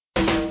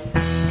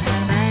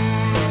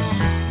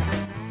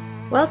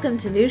Welcome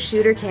to New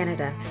Shooter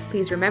Canada.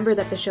 Please remember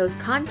that the show's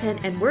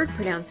content and word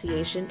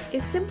pronunciation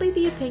is simply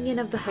the opinion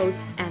of the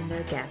hosts and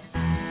their guests.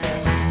 Well,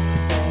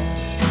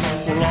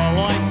 I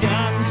like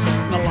guns,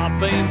 and I love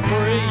being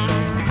free.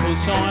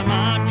 Because I'm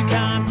armed, you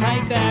can't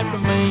take that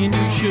from me, and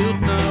you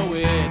should know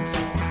it.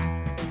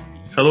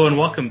 Hello and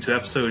welcome to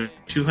episode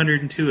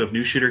 202 of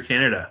New Shooter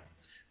Canada.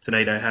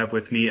 Tonight I have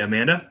with me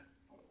Amanda.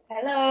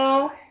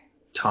 Hello.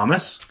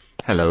 Thomas.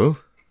 Hello.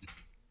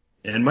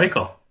 And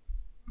Michael.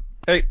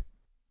 Hey.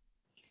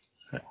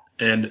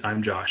 And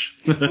I'm Josh.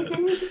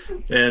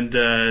 And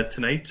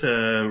tonight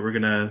we're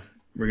gonna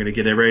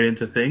get right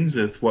into things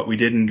with what we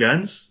did in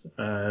guns.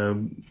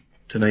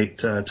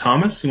 Tonight,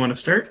 Thomas, you want to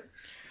start?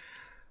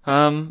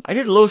 I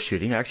did a little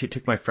shooting. I actually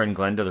took my friend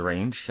Glenn to the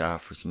range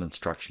for some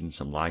instruction,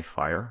 some live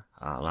fire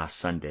last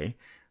Sunday.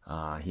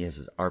 He has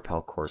his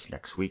RPAL course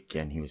next week,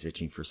 and he was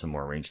itching for some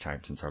more range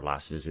time since our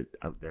last visit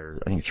out there.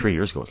 I think 3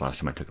 years ago was the last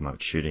time I took him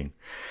out shooting.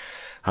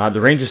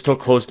 The range is still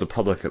closed to the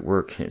public at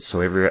work,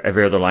 so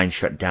every other line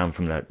shut down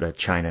from the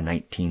China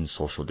 19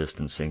 social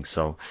distancing.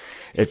 So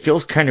it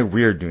feels kind of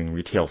weird doing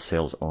retail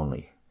sales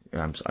only.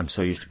 I'm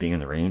so used to being in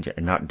the range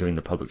and not doing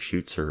the public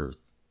shoots or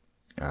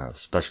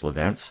special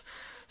events.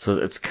 So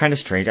it's kind of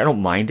strange. I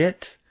don't mind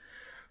it,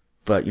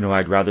 but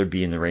I'd rather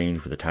be in the range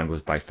where the time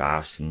goes by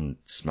fast and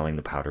smelling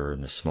the powder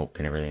and the smoke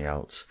and everything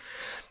else.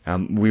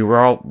 We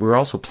were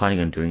also planning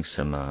on doing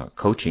some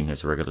coaching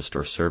as a regular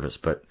store service,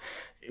 but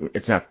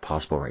it's not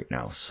possible right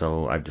now.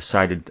 So I've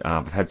decided,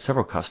 I've had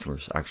several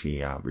customers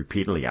actually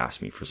repeatedly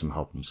ask me for some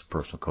help and some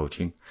personal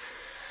coaching.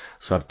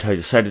 So I've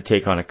decided to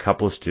take on a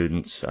couple of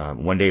students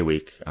 1 day a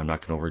week. I'm not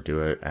going to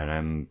overdo it,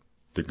 and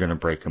they're going to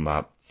break them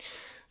up.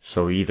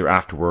 So either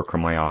after work or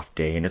my off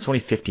day, and it's only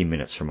 15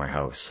 minutes from my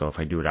house. So if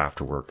I do it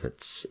after work,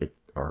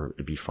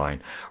 it'd be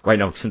fine. Right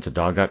now, since the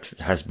dog gut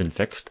has been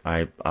fixed,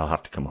 I'll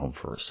have to come home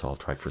first. So I'll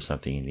try for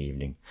something in the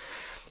evening.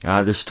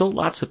 There's still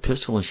lots of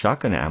pistol and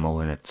shotgun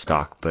ammo in its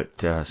stock,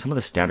 but some of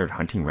the standard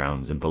hunting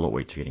rounds and bullet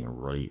weights are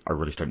really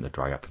starting to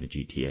dry up in the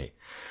GTA.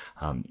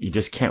 You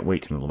just can't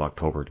wait till the middle of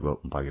October to go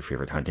out and buy your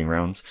favorite hunting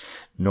rounds.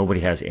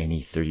 Nobody has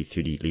any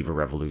 30-30 Lever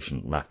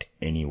Revolution left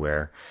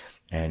anywhere,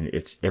 and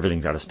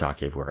everything's out of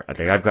stock everywhere.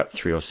 I've got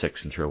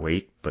 306 and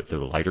 308, but they're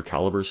the lighter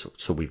calibers,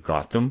 so we've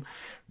got them.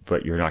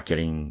 But you're not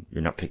picking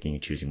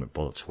and choosing what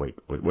bullets weight.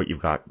 What we've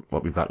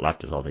got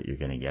left is all that you're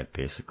going to get,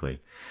 basically.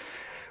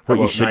 What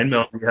about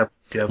 9mm?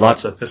 Do you have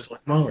lots of pistol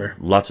ammo? Or?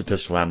 Lots of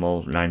pistol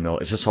ammo, 9mm.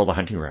 It's just all the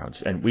hunting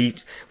rounds. And we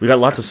got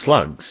lots of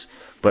slugs,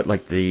 but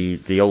like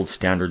the old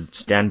standard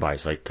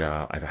standbys, like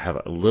I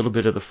have a little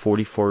bit of the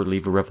 44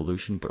 Lever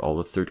Revolution, but all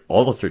the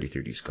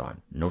 30-30's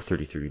gone. No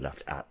 30-30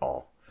 left at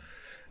all.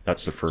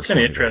 That's the first. It's kind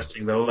of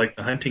interesting though. Like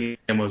the hunting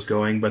ammo is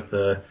going, but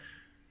the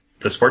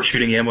sport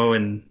shooting ammo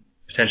and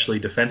potentially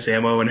defense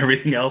ammo and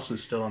everything else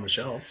is still on the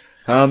shelves.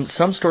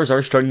 Some stores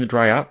are starting to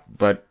dry up,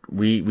 but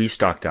we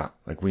stocked up.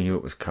 Like we knew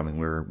it was coming.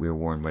 We were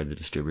warned by the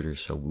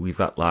distributors, so we've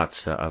got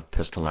lots of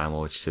pistol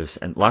ammo. It's just,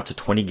 and lots of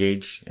 20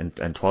 gauge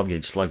and 12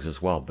 gauge slugs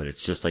as well. But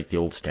it's just like the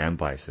old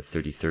standbys, the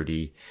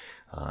 30-30.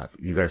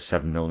 You got a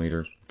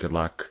 7mm. Good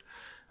luck.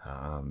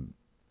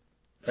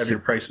 Have your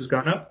prices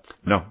gone up?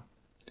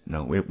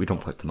 No, we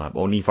don't put them up.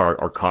 Only if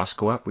our costs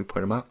go up, we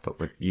put them up. But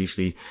we're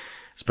usually,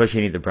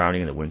 especially any of the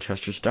Browning and the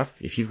Winchester stuff,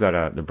 if you've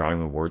got the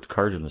Browning Rewards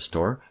card in the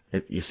store,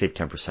 you save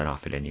 10%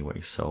 off it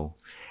anyway. So,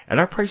 and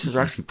our prices are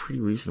actually pretty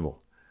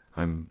reasonable.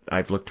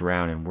 I've looked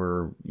around and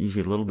we're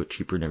usually a little bit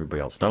cheaper than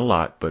everybody else. Not a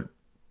lot, but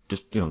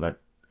just, that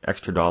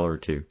extra $1 or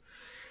 $2.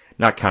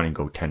 Not counting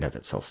GoTenda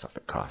that sells stuff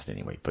at cost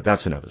anyway, but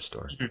that's another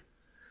story.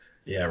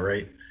 Yeah,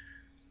 right.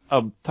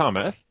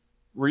 Thomas,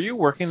 were you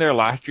working there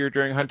last year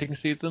during hunting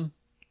season?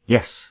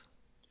 Yes.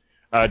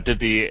 Did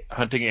the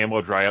hunting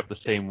ammo dry up the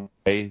same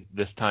way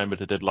this time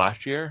as it did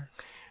last year?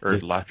 Or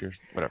last year's,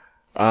 whatever.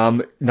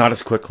 Not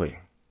as quickly.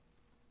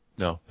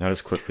 No. Not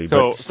as quickly.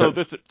 So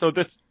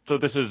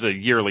this is a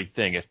yearly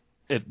thing.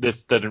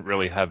 This doesn't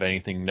really have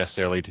anything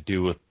necessarily to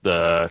do with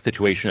the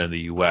situation in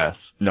the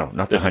U.S. No,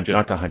 not the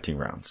hunting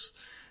rounds.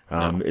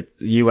 The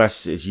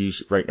U.S. is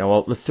used right now.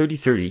 Well, the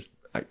 30-30,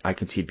 I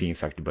can see it being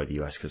affected by the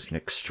U.S. because it's an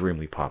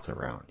extremely popular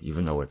round,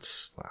 even though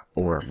it's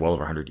well over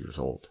 100 years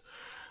old.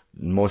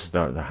 Most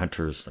of the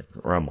hunters, like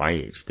around my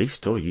age, they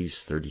still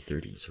use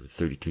 30-30s or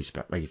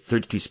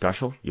 32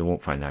 special. You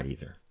won't find that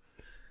either.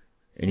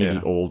 Any of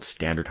the old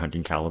standard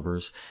hunting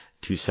calibers,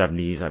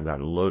 270s. I've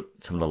got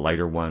some of the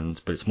lighter ones,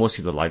 but it's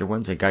mostly the lighter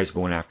ones. And guys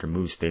going after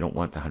moose, they don't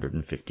want the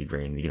 150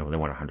 grain. They want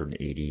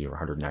 180 or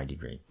 190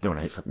 grain. They want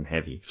to hit something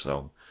heavy.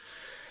 So,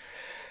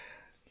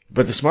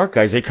 but the smart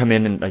guys, they come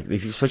in and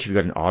especially if you've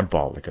got an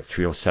oddball like a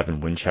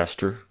 307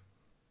 Winchester.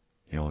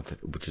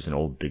 Which is an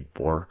old big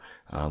bore.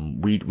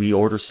 We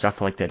order stuff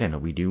like that in,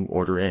 and we do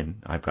order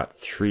in. I've got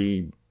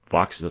 3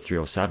 boxes of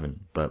 307,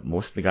 but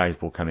most of the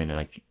guys will come in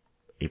like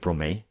April,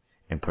 May,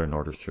 and put an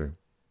order through.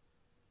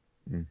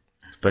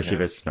 Especially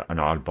if it's an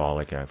oddball,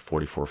 like a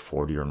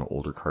 4440 or an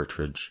older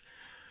cartridge.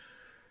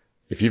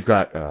 If you've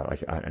got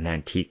like an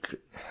antique,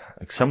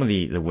 like some of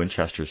the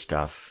Winchester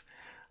stuff,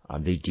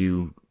 they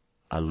do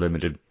a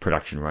limited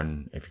production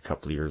run every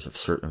couple of years of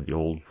certain of the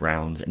old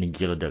rounds, and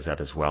Aguila does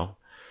that as well.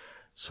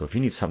 So if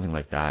you need something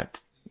like that,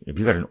 if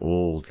you got an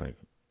old like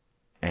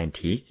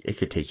antique, it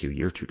could take you a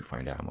year or two to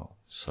find ammo.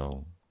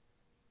 So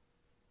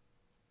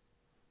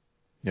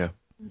Yeah.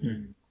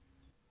 Mm-hmm.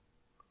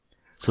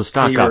 So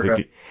stock up.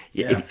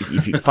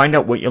 If you find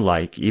out what you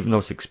like, even though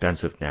it's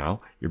expensive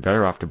now, you're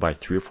better off to buy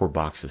 3 or 4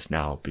 boxes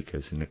now,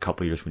 because in a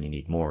couple of years when you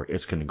need more,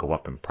 it's going to go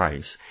up in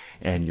price,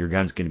 and your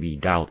gun's going to be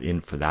dialed in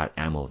for that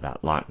ammo,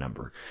 that lot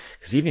number.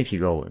 Because even if you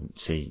go and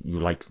say you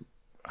like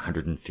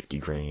 150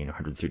 grain,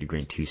 130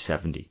 grain,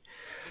 270,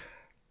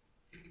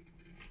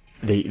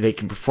 they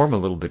can perform a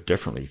little bit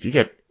differently.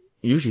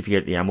 Usually if you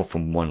get the ammo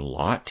from one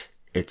lot,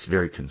 it's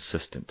very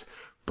consistent.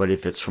 But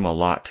if it's from a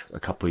lot a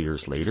couple of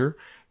years later,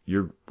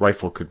 your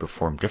rifle could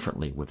perform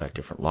differently with that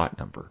different lot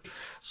number.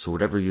 So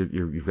whatever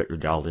you've got your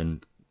dialed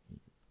in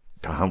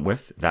to hunt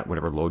with, that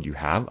whatever load you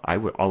have, I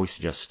would always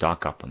suggest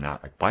stock up on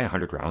that. Like buy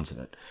 100 rounds in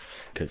it,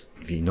 because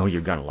if you know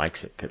your gun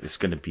likes it, it's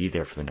going to be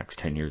there for the next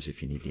 10 years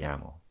if you need the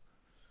ammo.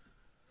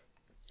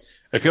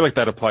 I feel like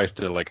that applies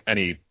to like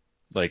any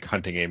like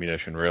hunting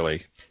ammunition,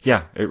 really.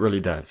 Yeah, it really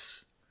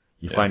does.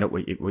 You find out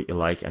what you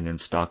like, and then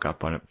stock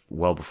up on it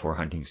well before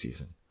hunting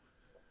season.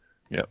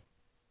 Yep.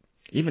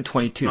 Even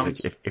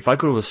 22s. Like if I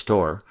go to a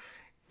store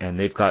and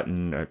they've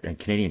gotten, and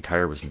Canadian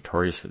Tire was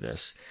notorious for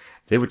this,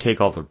 they would take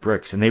all their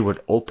bricks and they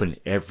would open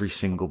every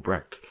single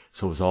brick.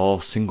 So it was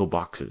all single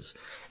boxes.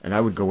 And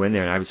I would go in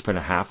there and I would spend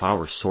a half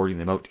hour sorting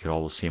them out to get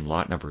all the same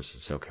lot numbers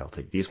and say, okay, I'll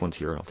take these ones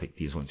here and I'll take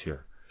these ones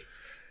here.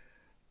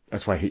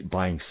 That's why I hate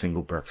buying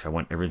single bricks. I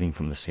want everything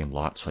from the same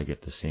lot so I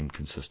get the same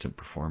consistent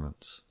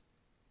performance.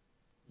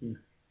 And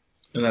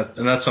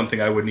that's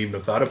something I wouldn't even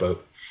have thought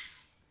about.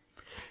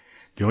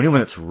 The only one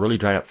that's really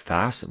dried up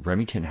fast,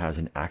 Remington has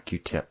an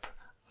AccuTip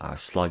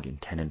slug in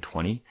 10 and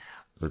 20.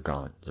 They're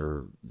gone.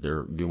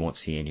 You won't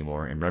see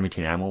anymore. And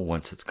Remington ammo,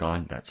 once it's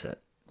gone, that's it.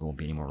 There won't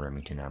be any more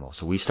Remington ammo.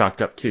 So we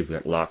stocked up too. We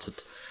got lots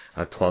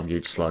of 12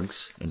 gauge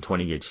slugs and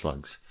 20 gauge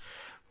slugs.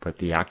 But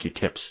the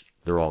AccuTips,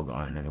 they're all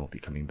gone and they won't be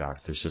coming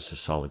back. There's just a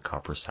solid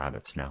copper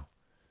sabots now.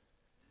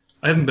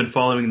 I haven't been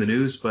following the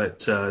news,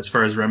 but as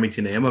far as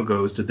Remington ammo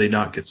goes, did they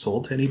not get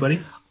sold to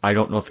anybody? I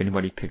don't know if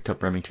anybody picked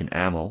up Remington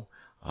ammo.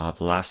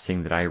 The last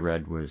thing that I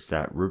read was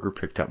that Ruger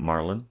picked up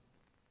Marlin.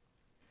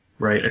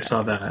 Right, I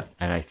saw that.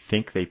 And I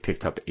think they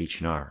picked up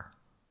H&R.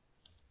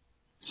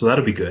 So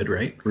that'll be good,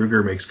 right?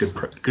 Ruger makes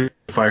good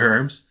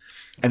firearms.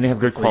 And they have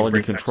good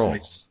quality control.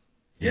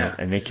 Yeah.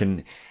 And they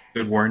can...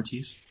 Good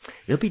warranties.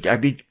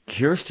 I'd be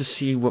curious to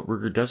see what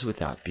Ruger does with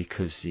that,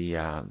 because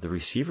the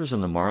receivers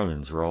on the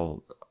Marlins are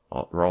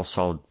all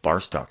solid bar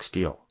stock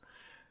steel,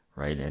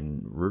 right?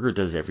 And Ruger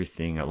does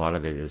everything. A lot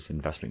of it is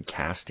investment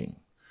casting.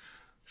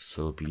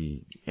 So it'll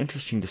be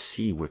interesting to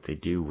see what they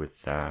do with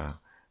a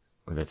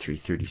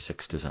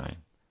 336 design.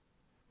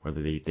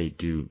 Whether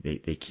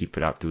they keep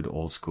it up, do it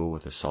old school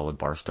with a solid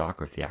bar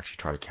stock, or if they actually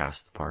try to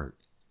cast the part.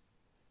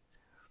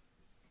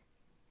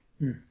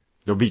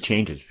 There'll be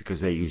changes because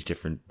they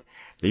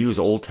use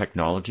old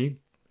technology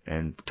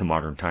and to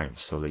modern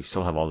times. So they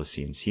still have all the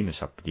CNC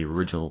mess up. The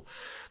original,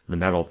 the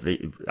metal,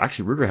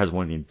 Ruger has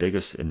one of the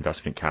biggest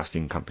investment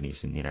casting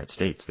companies in the United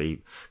States.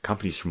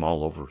 Companies from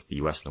all over the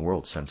U.S. and the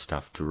world send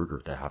stuff to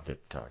Ruger to have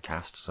it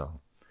cast. So.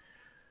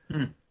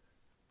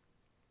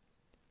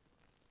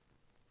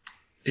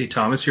 Hey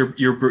Thomas,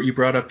 you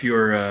brought up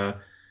your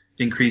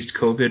increased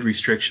COVID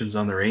restrictions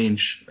on the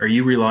range. Are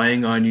you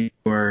relying on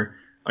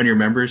your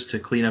members to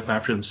clean up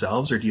after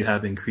themselves, or do you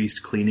have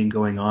increased cleaning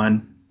going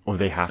on? Oh,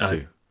 they have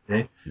to.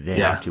 Today? They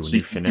have to when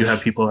you finish. You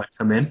have people that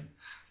come in?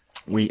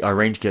 Our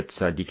range gets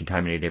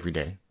decontaminated every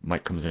day.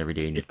 Mike comes in every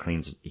day and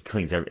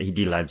he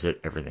de-leads it,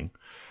 everything.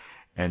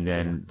 And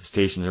then the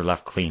stations are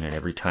left clean, and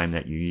every time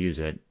that you use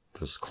it,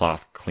 there's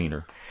cloth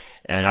cleaner.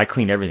 And I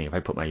clean everything. If I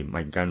put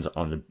my guns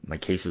my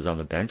cases on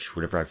the bench,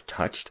 whatever I've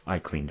touched, I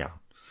clean down.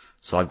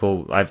 So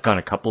I've gone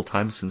a couple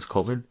times since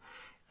COVID,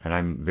 and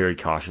I'm very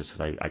cautious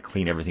that I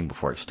clean everything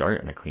before I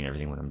start, and I clean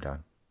everything when I'm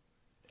done.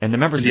 And the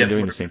members are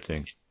doing the same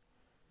thing.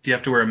 Do you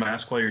have to wear a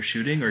mask while you're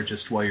shooting, or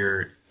just while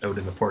you're out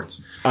in the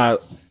ports?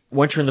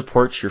 Once you're in the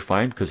porch, you're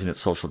fine, because it's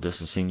social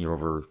distancing.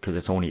 Because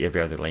it's only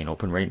every other lane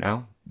open right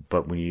now.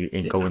 But when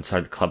you go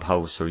inside the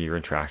clubhouse or you're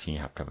interacting, you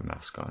have to have a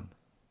mask on.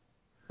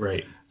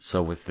 Right.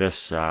 So with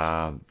this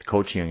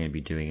coaching I'm going to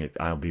be doing,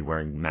 I'll be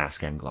wearing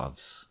mask and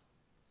gloves.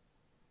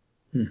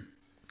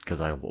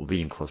 Because I will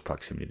be in close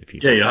proximity to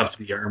people. Yeah, you'll have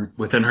to be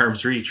within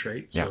arm's reach,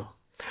 right? Yeah. So.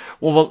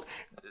 Well,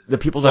 the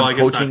people that I'm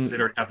coaching, not, 'cause they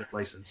don't have their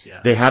license.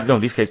 Yeah. They have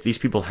these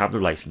people have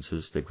their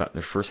licenses. They've got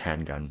their first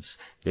handguns.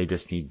 They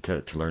just need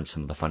to learn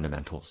some of the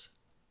fundamentals.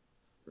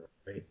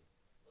 Right.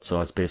 So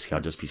it's basically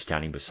I'll just be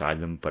standing beside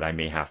them, but I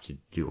may have to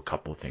do a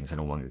couple of things. I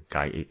know one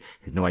guy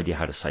has no idea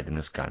how to sight in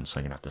this gun, so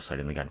I'm gonna have to sight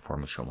in the gun for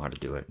him and show him how to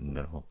do it, and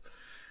then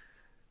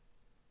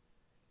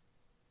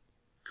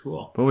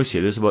Cool. But we'll see.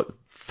 There's about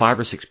 5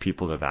 or 6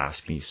 people that have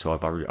asked me, so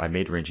I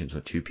made arrangements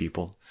with 2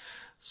 people.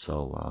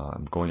 So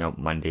I'm going out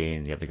Monday,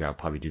 and the other guy I'll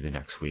probably do the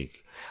next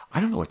week. I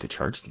don't know what to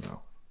charge them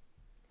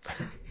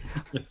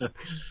though.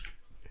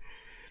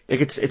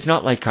 It's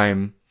not like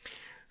I'm,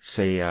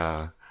 say,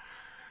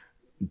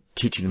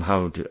 teaching them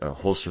how to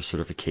holster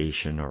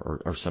certification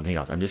or something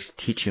else. I'm just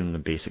teaching them the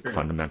basic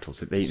fundamentals.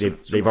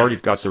 They've already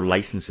got their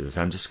licenses.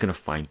 I'm just going to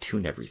fine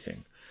tune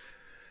everything.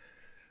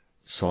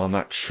 So I'm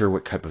not sure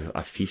what type of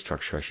a fee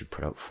structure I should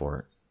put out for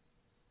it.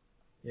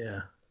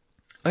 Yeah.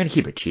 I'm going to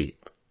keep it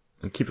cheap.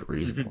 I'll keep it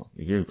reasonable.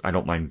 I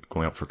don't mind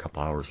going out for a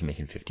couple hours and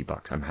making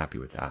 $50. I'm happy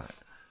with that.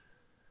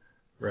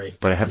 Right.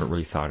 But I haven't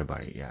really thought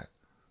about it yet.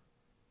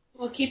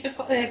 Well, keep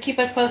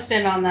us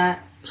posted on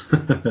that.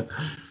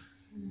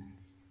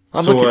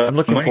 I'm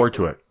looking forward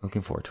to it.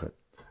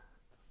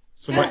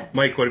 So,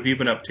 Mike, what have you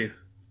been up to?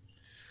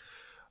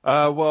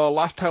 Well,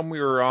 last time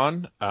we were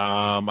on,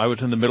 I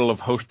was in the middle of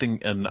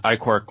hosting an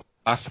ICOR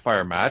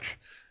classifier match.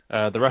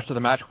 The rest of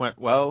the match went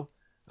well.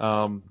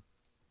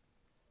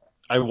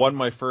 I won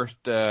my first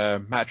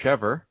match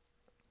ever.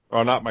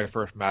 Well, not my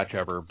first match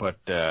ever, but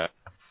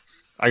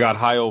I got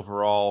high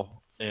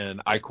overall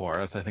in ICOR.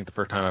 That's, I think, the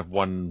first time I've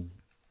won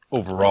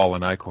overall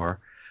in ICOR.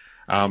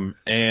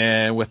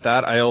 And with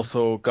that, I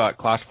also got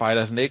classified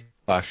as an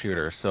A-class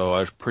shooter, so I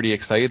was pretty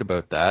excited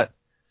about that.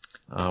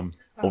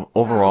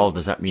 Overall,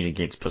 does that mean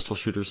against pistol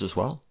shooters as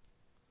well?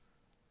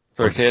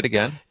 Sorry, say it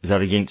again. Is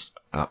that against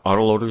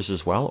autoloaders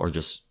as well, or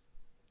just...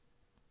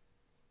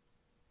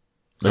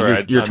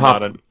 Sorry,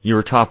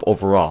 you're top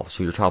overall,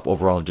 so you're top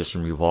overall just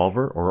in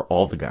revolver or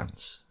all the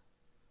guns?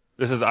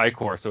 This is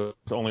ICOR, so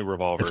it's only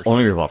revolvers. It's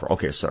only revolver.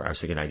 Okay, sorry, I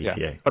was thinking IDPA.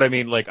 Yeah. But I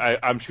mean, like,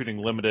 I'm shooting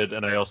limited,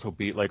 and I also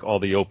beat, like, all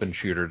the open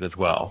shooters as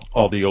well.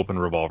 All the open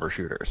revolver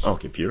shooters.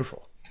 Okay,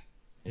 beautiful.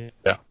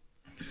 Yeah.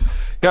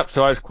 Yep,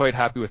 so I was quite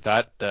happy with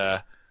that.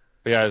 But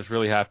yeah, I was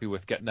really happy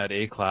with getting that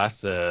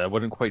A-class. I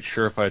wasn't quite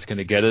sure if I was going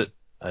to get it.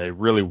 I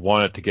really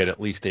wanted to get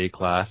at least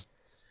A-class.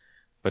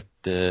 But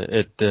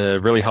it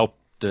really helped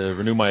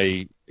renew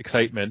my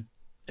excitement.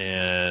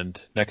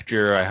 And next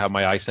year I have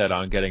my eye set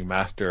on getting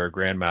Master or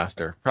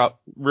Grandmaster.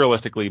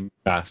 Realistically,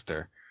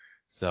 Master.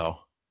 So,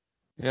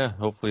 yeah,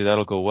 hopefully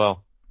that'll go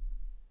well.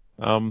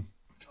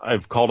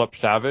 I've called up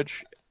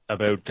Savage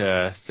about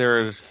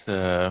Sarah's,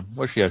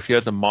 what does she have? She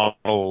has a Model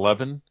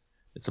 11.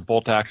 It's a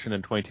bolt action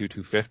in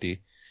 22-250.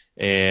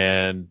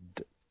 And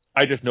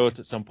I just noticed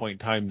at some point in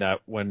time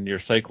that when you're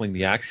cycling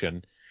the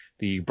action,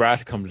 the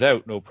brass comes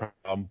out, no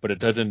problem, but it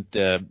doesn't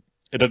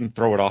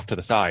throw it off to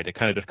the side. It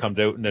kind of just comes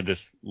out and then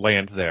just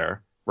lands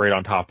there right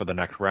on top of the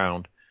next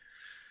round.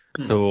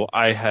 So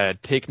I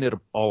had taken it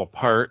all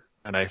apart,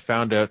 and I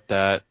found out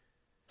that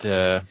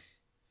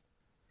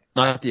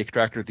not the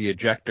extractor, the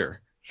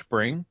ejector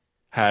spring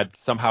had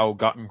somehow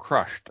gotten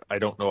crushed. I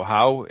don't know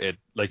how.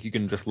 Like, you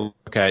can just look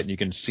at it and you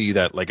can see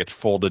that, like, it's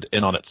folded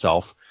in on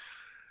itself.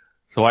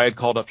 So I had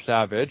called up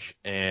Savage,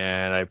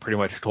 and I pretty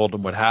much told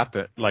him what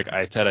happened. Like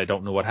I said, I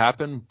don't know what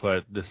happened,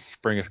 but this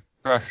spring is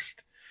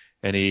crushed.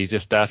 And he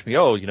just asked me,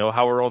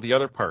 how are all the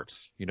other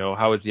parts?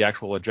 How is the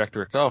actual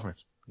ejector itself?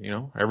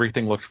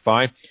 Everything looks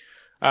fine.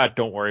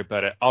 Don't worry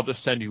about it. I'll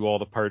just send you all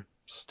the parts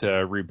to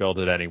rebuild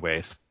it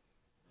anyways.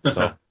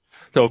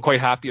 So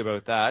quite happy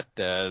about that.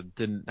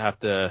 Didn't have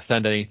to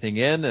send anything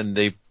in, and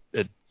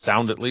it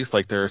sounds at least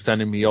like they're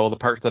sending me all the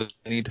parts that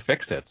I need to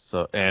fix it.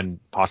 So, and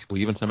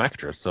possibly even some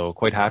extras. So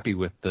quite happy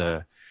with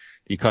the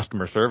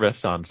customer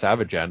service on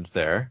Savage end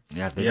there.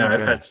 Yeah,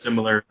 I've had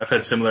similar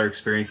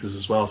experiences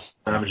as well.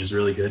 Savage is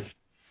really good.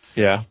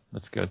 Yeah,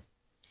 that's good.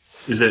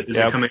 Is it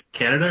coming to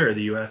Canada or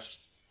the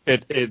US?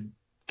 It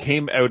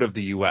came out of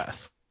the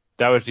US.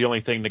 That was the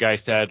only thing the guy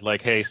said,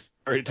 like, hey,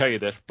 sorry to tell you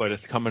this, but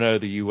it's coming out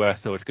of the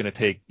US, so it's going to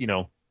take,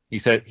 he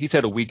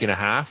said a week and a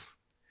half.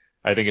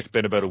 I think it's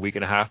been about a week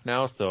and a half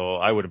now, so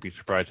I wouldn't be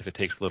surprised if it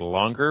takes a little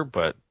longer,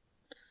 but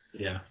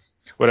yeah,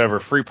 whatever.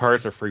 Free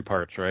parts are free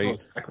parts, right? Oh,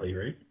 exactly,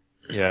 right?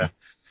 Yeah.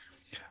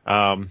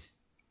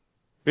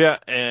 Yeah,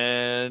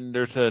 and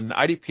there's an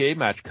IDPA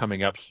match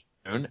coming up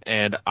soon,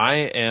 and I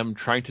am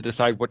trying to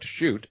decide what to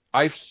shoot.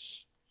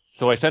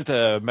 So I sent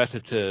a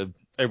message to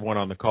everyone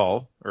on the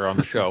call, or on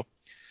the show,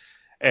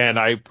 and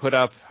I put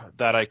up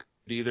that I could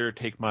either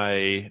take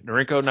my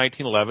Norinco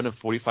 1911 and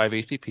 45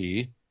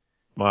 ACP,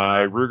 my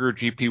Ruger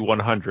GP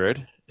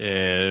 100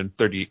 and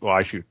 30, well,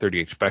 I shoot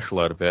 38 special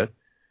out of it,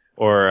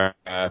 or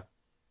a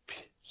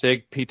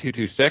SIG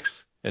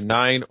P226 and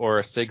 9, or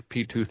a SIG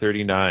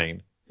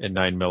P239 and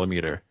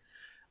 9mm.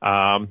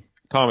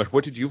 Thomas,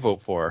 what did you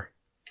vote for?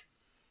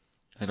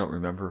 I don't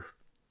remember.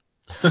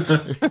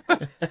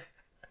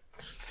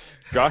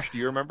 Josh, do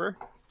you remember?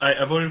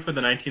 I voted for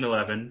the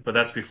 1911, but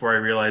that's before I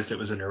realized it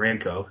was a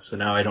Norinco, so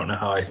now I don't know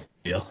how I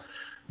feel.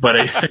 But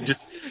I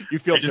just you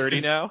feel dirty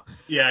now?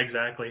 Yeah,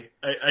 exactly.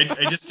 I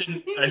just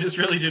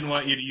really didn't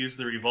want you to use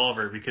the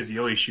revolver because you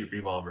always shoot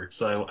revolver,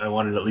 so I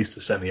wanted at least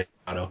a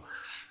semi-auto.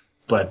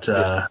 But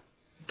I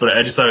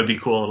just thought it'd be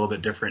cool, a little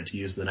bit different to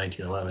use the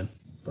 1911.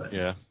 But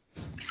yeah.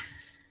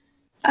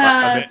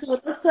 So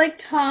it looks like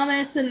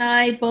Thomas and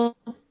I both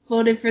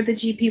voted for the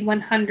GP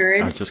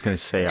 100. I was just going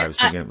to say, I was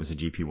thinking it was a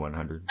GP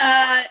 100.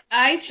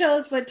 I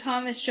chose what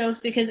Thomas chose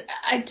because,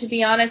 to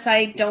be honest,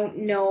 I don't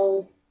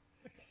know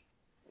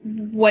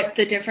what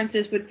the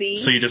differences would be.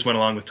 So you just went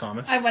along with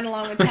Thomas? I went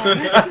along with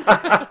Thomas.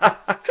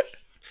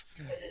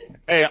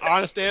 Hey,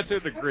 honest answer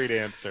is a great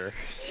answer.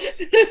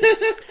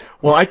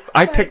 Well,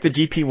 I picked the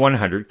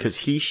GP100 because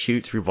he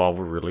shoots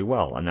revolver really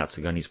well, and that's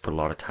a gun he's put a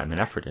lot of time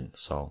and effort in.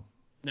 So.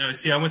 No,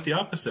 see, I went the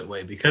opposite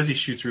way. Because he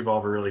shoots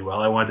revolver really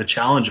well, I wanted to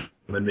challenge him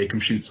and make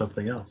him shoot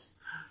something else.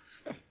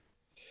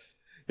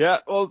 Yeah,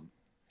 well,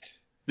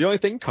 the only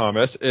thing,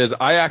 Thomas, is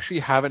I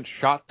actually haven't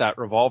shot that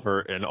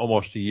revolver in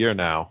almost a year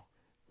now.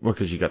 Well,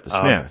 because you got the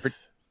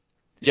Smith.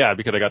 Yeah,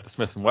 because I got the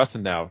Smith &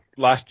 Wesson now.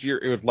 Last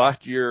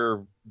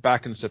year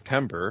back in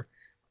September,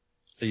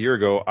 a year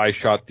ago, I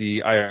shot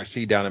the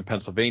IRC down in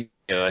Pennsylvania,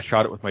 and I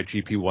shot it with my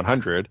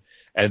GP100,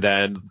 and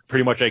then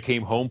pretty much I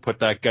came home, put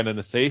that gun in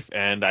the safe,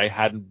 and I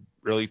hadn't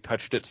really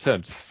touched it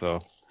since,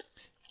 so.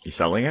 You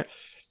selling it?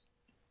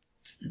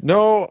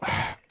 No,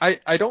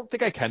 I don't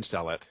think I can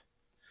sell it.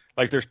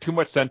 Like, there's too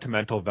much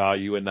sentimental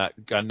value in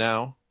that gun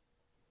now.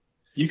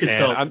 You could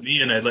sell it to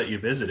me, and I'd let you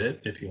visit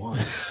it if you want.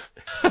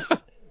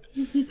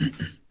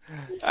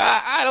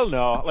 I don't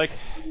know. Like,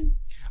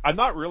 I'm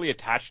not really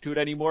attached to it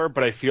anymore,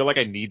 but I feel like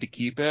I need to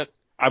keep it.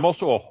 I'm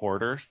also a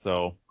hoarder,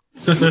 so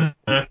it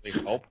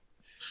really help.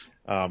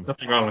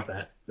 Nothing wrong with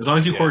that. As long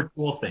as you hoard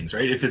cool things,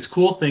 right? If it's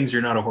cool things,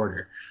 you're not a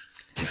hoarder.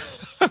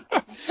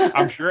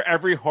 I'm sure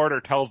every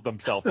hoarder tells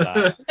themselves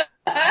that.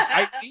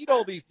 I need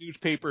all these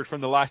newspapers from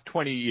the last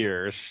 20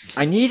 years.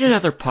 I need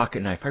another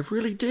pocket knife. I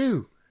really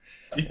do.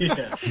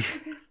 Yeah.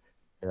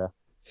 Yeah.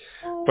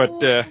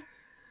 But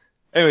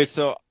anyway,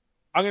 so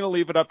I'm going to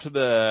leave it up to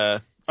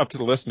the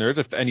listeners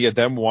if any of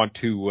them want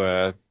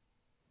to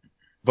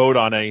vote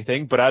on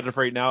anything. But as of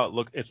right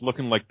now, it's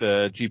looking like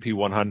the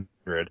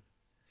GP100.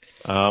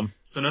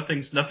 So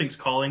nothing's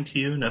calling to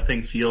you.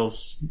 Nothing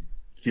feels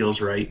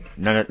right.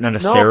 None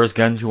of Sarah's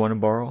guns you want to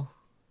borrow?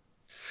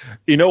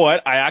 You know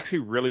what? I actually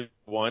really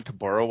want to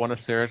borrow one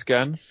of Sarah's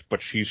guns,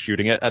 but she's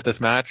shooting it at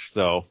this match,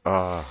 so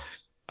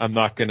I'm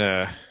not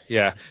gonna.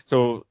 Yeah.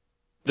 So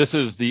this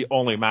is the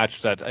only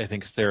match that I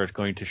think Sarah's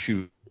going to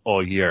shoot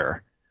all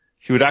year.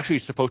 She was actually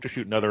supposed to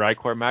shoot another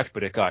ICOR match,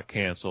 but it got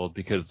canceled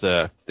because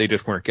they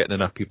just weren't getting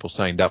enough people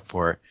signed up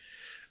for it.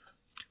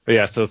 But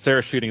yeah, so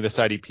Sarah's shooting this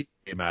IDP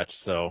match,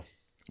 so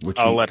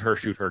I'll let her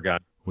shoot her gun.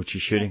 Which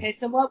she's shooting. Okay,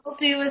 so what we'll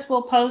do is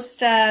we'll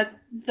post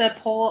the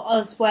poll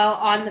as well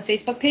on the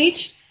Facebook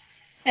page,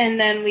 and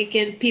then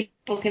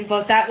people can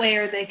vote that way,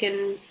 or they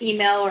can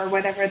email or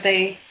whatever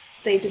they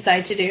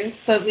decide to do.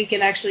 But we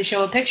can actually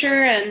show a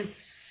picture and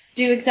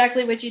do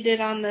exactly what you did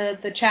on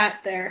the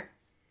chat there.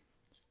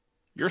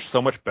 You're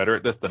so much better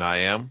at this than I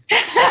am.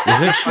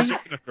 Isn't she? I'm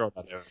just gonna throw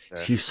that out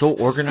there. She's so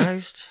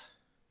organized.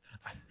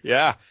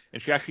 Yeah,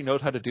 and she actually knows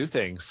how to do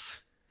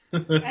things.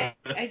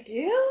 I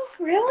do?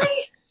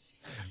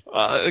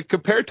 Really?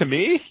 Compared to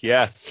me,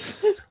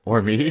 yes.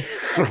 Or me?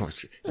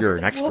 You're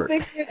an expert.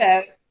 We'll figure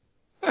it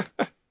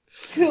out.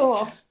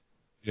 Cool.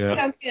 Yeah.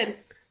 Sounds good.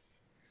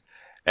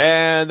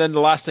 And then the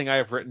last thing I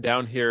have written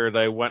down here is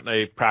I went and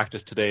I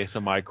practiced today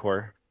some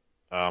ICOR.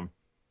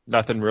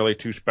 Nothing really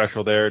too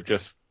special there,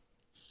 just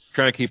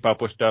trying to keep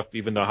up with stuff,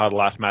 even though how the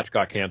last match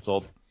got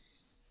canceled.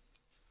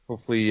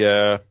 Hopefully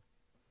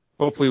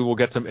we'll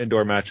get some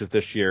indoor matches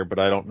this year, but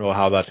I don't know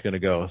how that's going to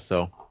go,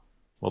 so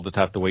we'll just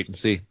have to wait and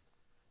see.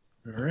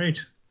 All right.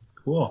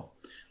 Cool.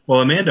 Well,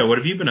 Amanda, what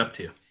have you been up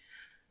to?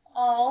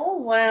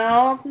 Oh,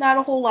 well, not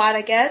a whole lot,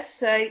 I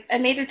guess. I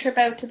made a trip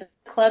out to the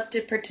club to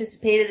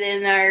participate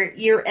in our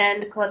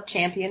year-end club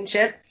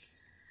championship.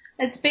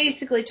 It's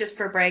basically just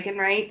for bragging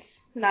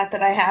rights. Not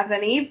that I have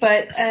any,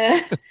 but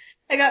I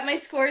got my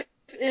score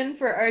in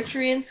for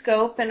archery and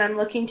scope, and I'm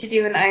looking to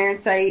do an iron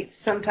sight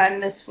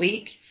sometime this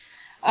week.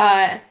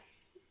 I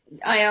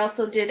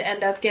also did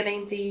end up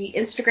getting the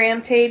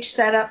Instagram page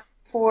set up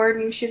for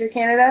New Shooter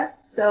Canada,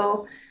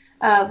 so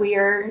we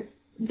are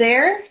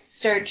there,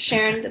 start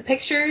sharing the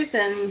pictures,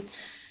 and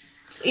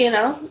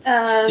yeah,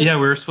 we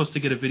were supposed to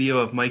get a video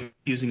of Mike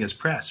using his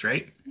press,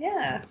 right?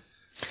 Yeah,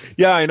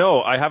 I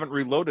know. I haven't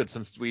reloaded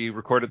since we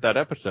recorded that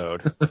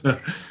episode.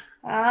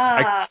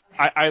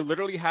 I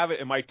literally have it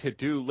in my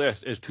to-do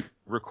list is to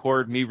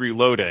record me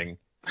reloading,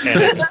 and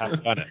I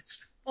haven't done it.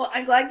 Well,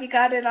 I'm glad you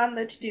got it on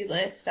the to-do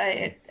list.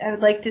 I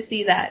would like to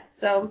see that.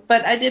 So,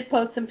 but I did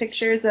post some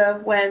pictures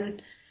of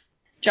when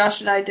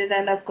Josh and I did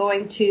end up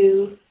going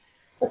to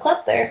the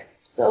club there.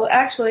 So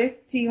actually,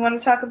 do you want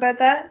to talk about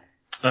that?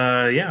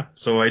 Yeah.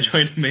 So I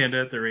joined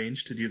Amanda at the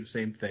range to do the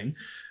same thing.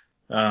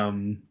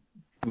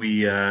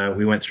 We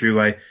went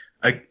through.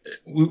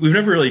 We've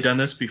never really done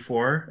this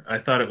before. I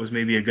thought it was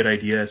maybe a good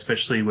idea,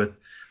 especially with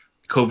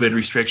COVID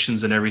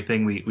restrictions and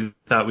everything. We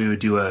thought we would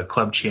do a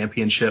club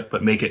championship,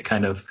 but make it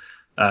kind of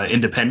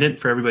independent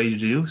for everybody to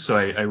do. So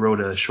I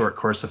wrote a short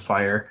course of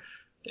fire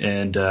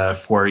and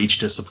for each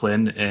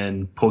discipline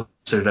and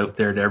posted it out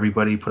there to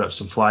everybody, put up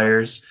some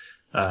flyers.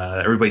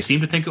 Everybody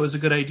seemed to think it was a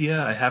good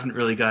idea. I haven't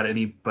really got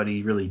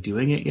anybody really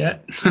doing it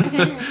yet.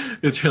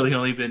 It's really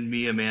only been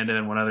me, Amanda,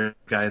 and one other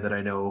guy that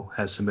I know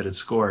has submitted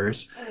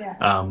scores. Oh,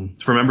 yeah.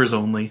 For members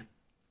only,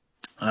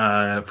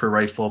 for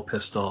rifle,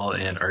 pistol,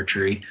 and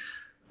archery.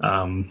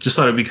 Just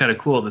thought it'd be kind of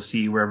cool to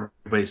see where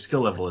everybody's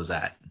skill level is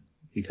at.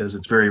 because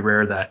it's very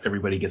rare that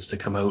everybody gets to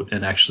come out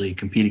and actually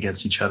compete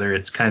against each other.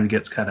 It's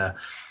gets kind of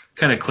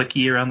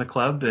cliquey around the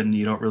club, and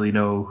you don't really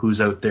know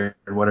who's out there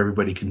and what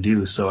everybody can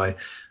do. So I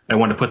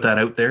want to put that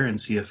out there and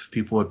see if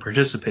people would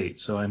participate.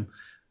 So I'm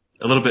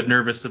a little bit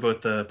nervous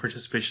about the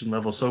participation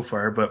level so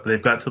far, but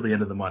they've got till the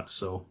end of the month,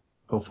 so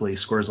hopefully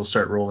scores will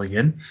start rolling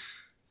in.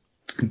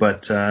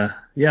 But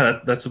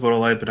that's about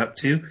all I've been up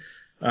to.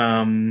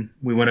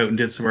 We went out and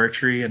did some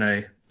archery, and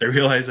I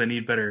realized I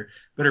need better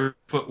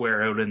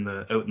footwear out in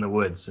the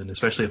woods, and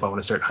especially if I want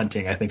to start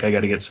hunting, I think I got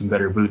to get some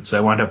better boots.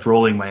 I wound up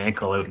rolling my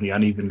ankle out in the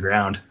uneven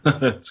ground.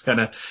 It's kind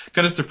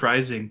of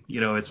surprising,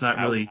 it's not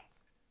really.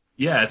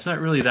 Yeah, it's not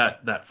really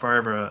that far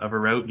of a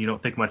route, and you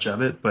don't think much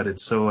of it, but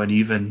it's so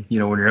uneven, when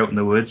you're out in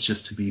the woods,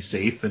 just to be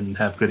safe and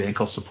have good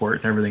ankle support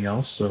and everything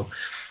else. So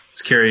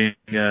it's carrying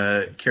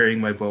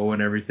my bow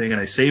and everything,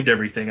 and I saved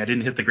everything. I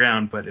didn't hit the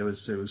ground, but it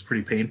was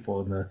pretty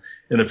painful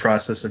in the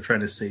process of trying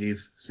to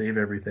save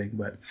everything.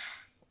 But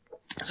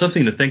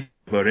something to think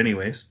about,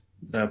 anyways.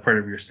 Part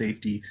of your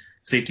safety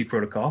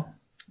protocol.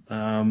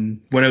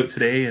 Went out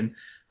today and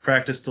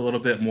practiced a little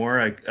bit more.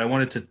 I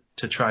wanted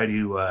to try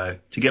to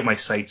get my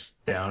sights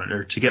down,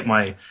 or to get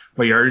my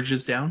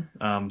yardages down.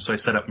 So I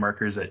set up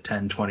markers at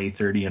 10, 20,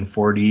 30, and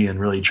 40, and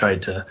really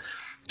tried to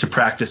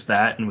practice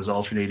that, and was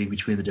alternating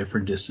between the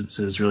different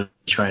distances, really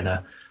trying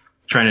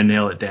to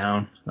nail it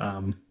down.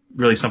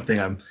 Really something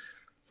I'm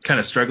kind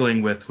of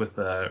struggling with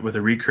a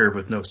recurve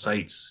with no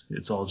sights.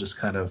 It's all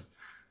just kind of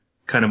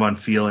on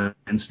feel and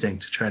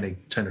instinct, trying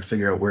to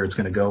figure out where it's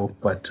going to go.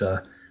 But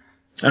I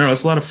don't know,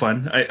 it's a lot of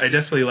fun. I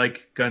definitely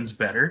like guns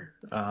better,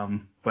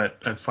 but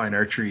I find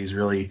archery is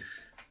really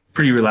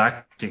pretty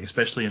relaxing,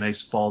 especially a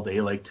nice fall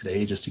day like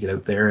today, just to get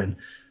out there, and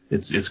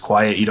it's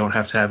quiet. You don't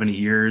have to have any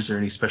ears or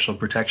any special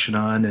protection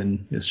on,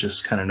 and it's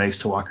just kind of nice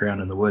to walk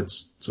around in the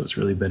woods. So it's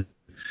really been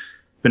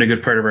a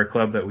good part of our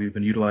club that we've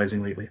been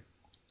utilizing lately.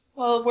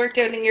 Well, it worked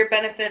out in your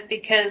benefit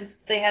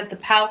because they had the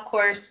PAL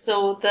course,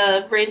 so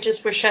the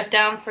ranges were shut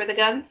down for the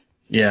guns.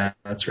 Yeah,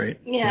 that's right.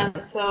 Yeah,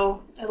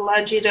 so it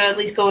allowed you to at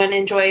least go and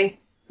enjoy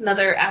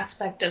another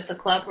aspect of the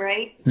club,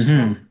 right?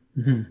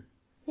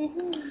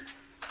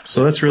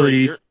 So that's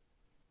really...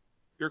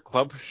 Your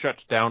club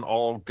shuts down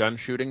all gun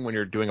shooting when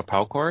you're doing a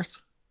PAL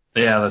course?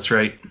 Yeah, that's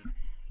right.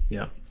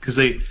 Yeah, because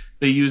they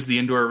use the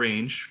indoor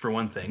range for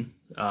one thing,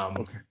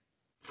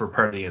 for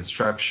part of the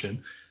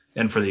instruction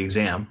and for the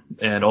exam,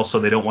 and also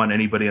they don't want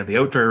anybody on the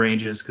outdoor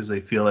ranges because they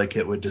feel like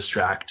it would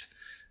distract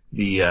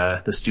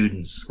the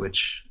students,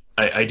 which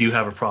I do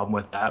have a problem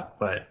with that,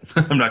 but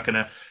I'm not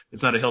gonna.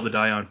 It's not a hill to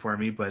die on for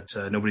me, but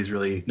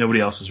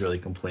nobody else has really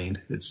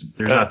complained. There's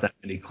not that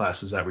many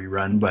classes that we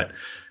run, but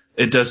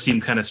it does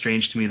seem kind of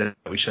strange to me that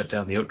we shut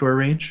down the outdoor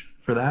range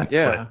for that.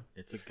 Yeah,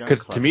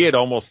 because to me it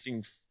almost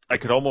seems, I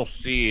could almost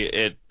see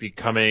it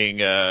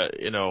becoming a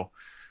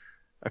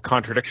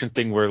contradiction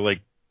thing where,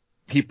 like,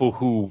 people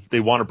who they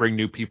want to bring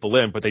new people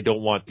in, but they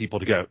don't want people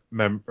to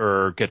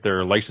get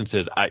their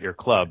licenses at your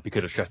club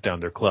because it shuts down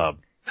their club.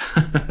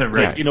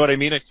 Right. Like, you know what I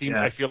mean? I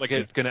feel like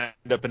it's going to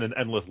end up in an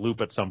endless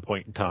loop at some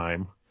point in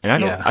time. And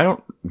I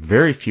don't.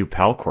 Very few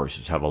PAL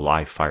courses have a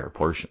live fire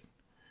portion.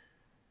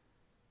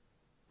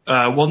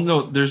 Well,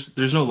 no,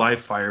 there's no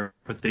live fire,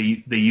 but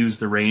they use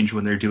the range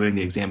when they're doing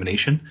the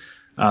examination.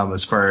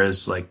 As far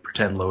as like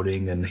pretend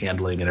loading and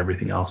handling and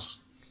everything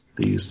else,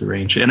 they use the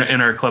range.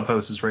 And our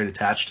clubhouse is right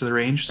attached to the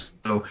range,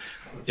 so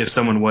if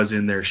someone was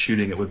in there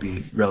shooting, it would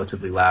be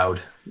relatively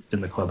loud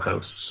in the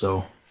clubhouse.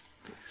 So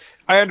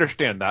I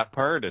understand that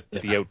part. It's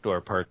the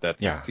outdoor part that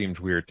seems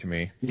weird to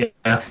me. Yeah,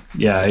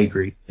 I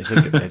agree. It's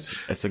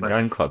a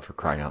gun club, for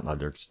crying out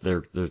loud.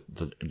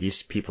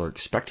 These people are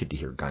expected to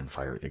hear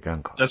gunfire at the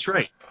gun club. That's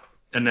right,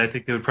 and I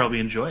think they would probably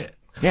enjoy it.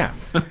 Yeah,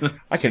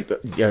 I can.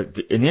 Yeah,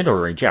 in the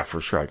indoor range, yeah, for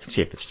sure, I can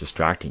see if it's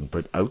distracting.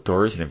 But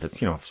outdoors, and if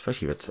it's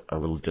especially if it's a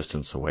little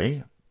distance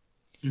away,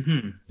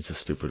 it's a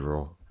stupid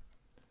rule.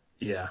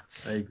 Yeah,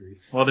 I agree.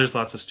 Well, there's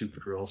lots of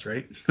stupid rules,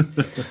 right?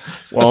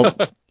 Well.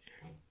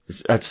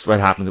 That's what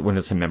happens when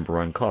it's a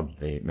member-run club.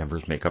 The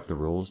members make up the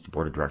rules, the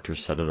board of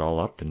directors set it all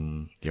up,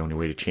 and the only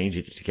way to change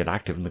it is to get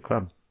active in the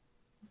club.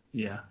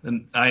 Yeah,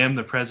 and I am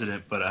the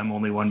president, but I'm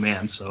only one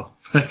man, so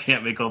I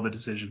can't make all the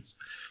decisions.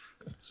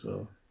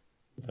 So,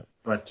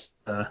 but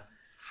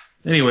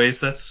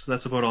anyways,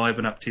 that's about all I've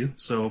been up to.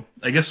 So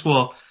I guess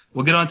we'll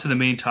get on to the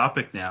main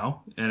topic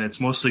now, and it's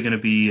mostly going to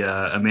be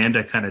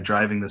Amanda kind of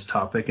driving this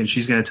topic, and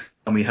she's going to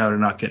tell me how to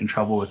not get in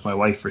trouble with my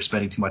wife for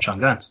spending too much on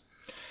guns.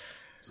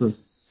 So.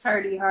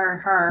 Hardy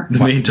har.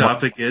 The main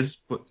topic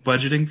is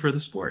budgeting for the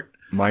sport.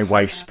 My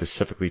wife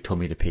specifically told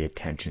me to pay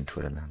attention to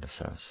what Amanda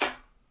says.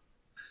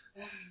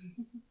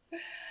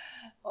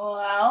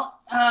 Well,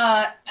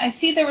 I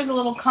see there was a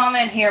little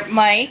comment here,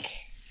 Mike.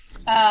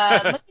 Look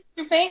at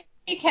your bank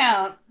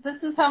account.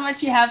 This is how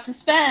much you have to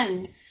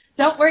spend.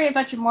 Don't worry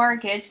about your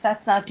mortgage.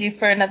 That's not due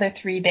for another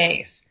 3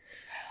 days.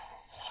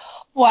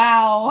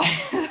 Wow.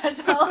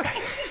 That's all.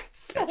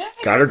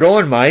 Got her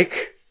going,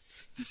 Mike.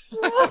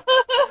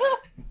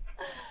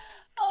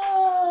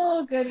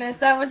 Oh, goodness.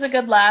 That was a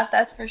good laugh,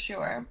 that's for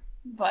sure.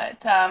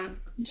 But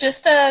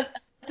just a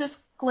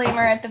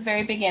disclaimer at the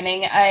very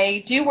beginning.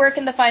 I do work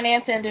in the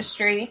finance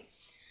industry,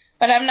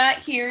 but I'm not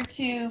here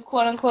to,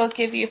 quote unquote,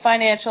 give you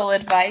financial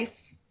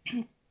advice.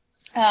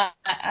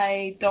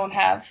 I don't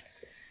have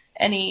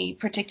any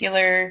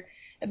particular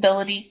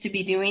abilities to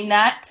be doing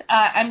that.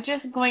 I'm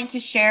just going to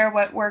share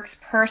what works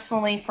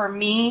personally for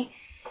me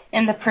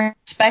in the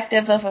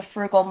perspective of a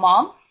frugal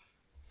mom.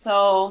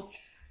 So,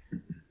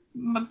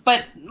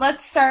 but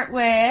let's start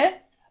with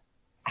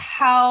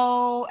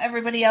how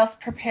everybody else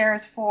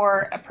prepares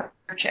for a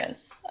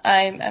purchase.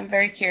 I'm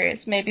very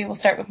curious. Maybe we'll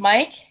start with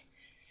Mike.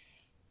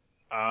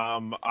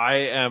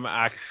 I am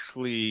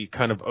actually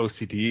kind of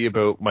OCD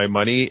about my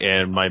money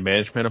and my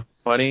management of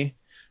money.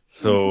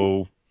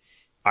 So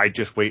I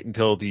just wait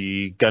until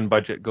the gun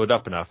budget goes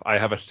up enough. I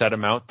have a set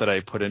amount that I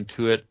put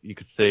into it, you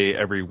could say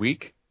every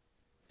week,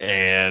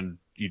 and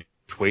you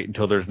just wait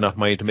until there's enough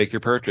money to make your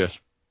purchase.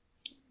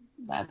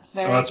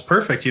 That's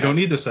perfect. You don't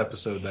need this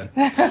episode then.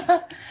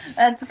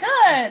 That's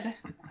good.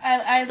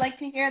 I like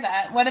to hear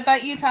that. What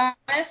about you,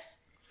 Thomas?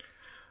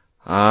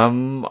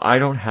 I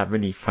don't have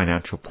any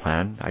financial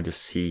plan. I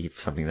just see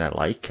something that I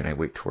like and I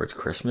wait towards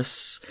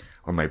Christmas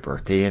or my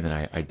birthday and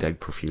then I beg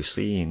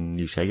profusely and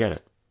usually I get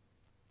it.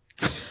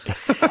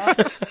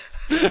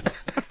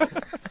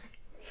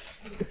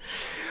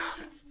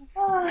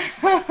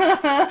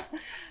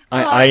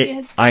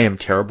 I am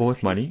terrible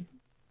with money.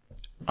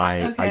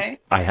 I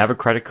have a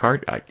credit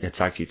card.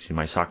 It's in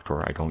my sock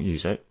drawer. I don't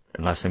use it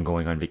unless I'm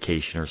going on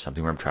vacation or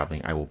something where I'm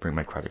traveling. I will bring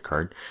my credit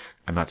card.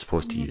 I'm not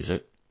supposed to use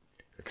it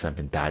because I've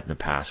been bad in the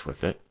past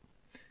with it.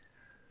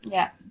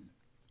 Yeah.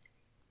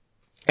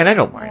 And I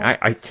don't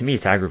mind. To me,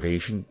 it's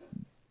aggravation.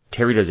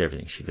 Terry does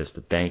everything. She does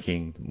the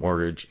banking, the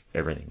mortgage,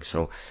 everything.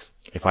 So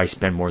if I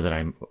spend more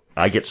than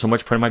I get so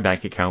much put in my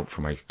bank account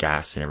for my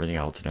gas and everything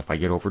else. And if I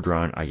get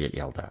overdrawn, I get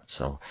yelled at.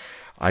 So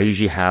I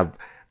usually have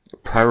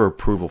prior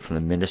approval from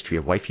the Ministry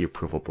of Wifey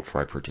approval before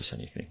I purchase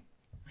anything.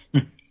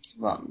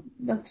 Well,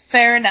 that's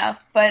fair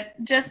enough.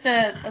 But just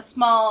a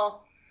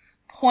small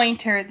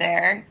pointer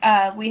there.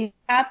 We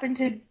happen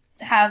to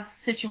have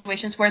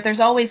situations where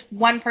there's always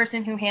one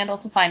person who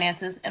handles the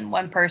finances and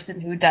one person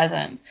who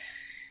doesn't.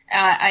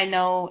 I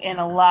know in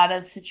a lot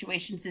of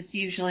situations it's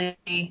usually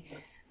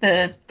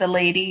the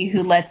lady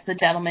who lets the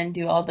gentleman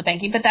do all the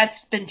banking, but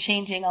that's been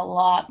changing a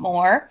lot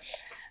more.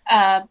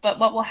 But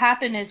what will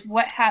happen is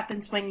what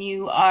happens when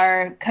you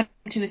are coming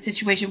to a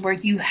situation where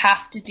you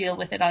have to deal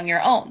with it on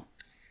your own.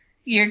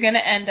 You're going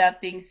to end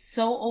up being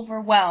so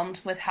overwhelmed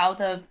with how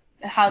to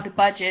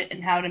budget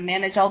and how to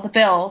manage all the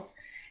bills.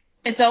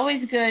 It's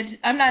always good.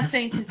 I'm not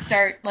saying to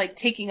start like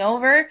taking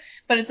over,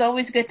 but it's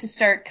always good to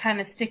start kind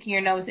of sticking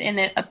your nose in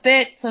it a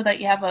bit so that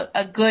you have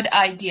a good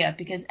idea,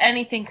 because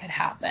anything could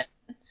happen,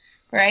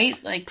 right?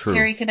 Like True.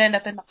 Terry could end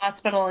up in the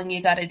hospital and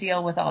you got to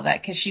deal with all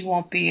that because she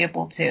won't be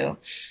able to.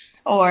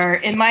 Or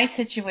in my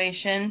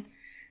situation,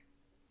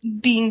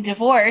 being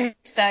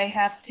divorced, I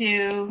have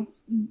to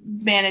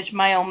manage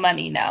my own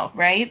money now,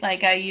 right?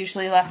 Like I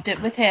usually left it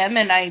with him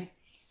and I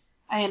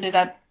ended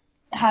up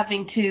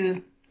having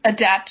to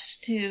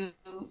adapt to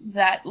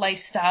that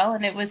lifestyle,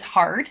 and it was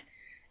hard.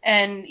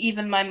 And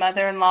even my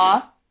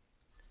mother-in-law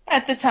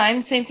at the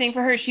time, same thing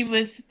for her. She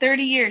was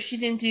 30 years. She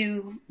didn't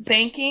do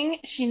banking.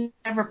 She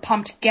never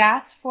pumped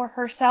gas for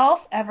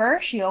herself ever.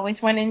 She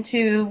always went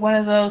into one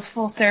of those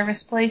full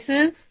service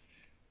places,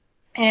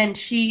 and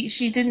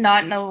she did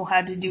not know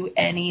how to do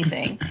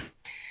anything.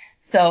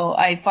 So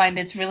I find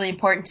it's really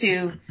important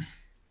to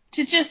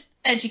just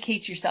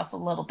educate yourself a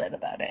little bit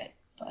about it.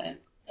 But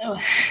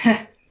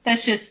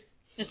that's just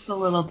a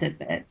little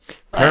tidbit.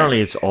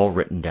 Apparently it's all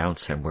written down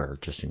somewhere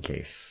just in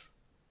case.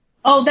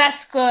 Oh,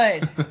 that's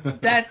good.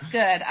 That's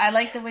good. I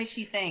like the way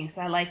she thinks.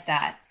 I like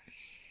that.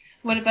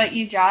 What about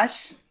you,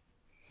 Josh?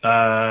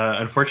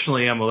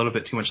 Unfortunately, I'm a little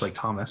bit too much like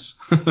Thomas.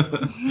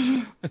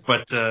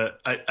 But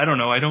I don't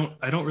know. I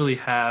don't really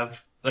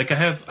have, like, I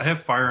have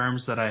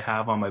firearms that I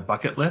have on my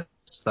bucket list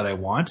that I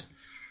want,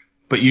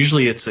 but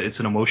usually it's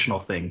an emotional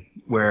thing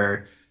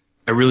where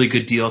a really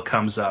good deal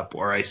comes up,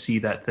 or I see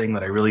that thing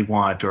that I really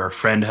want, or a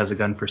friend has a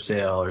gun for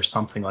sale or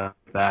something like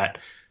that.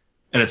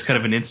 And it's kind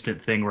of an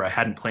instant thing where I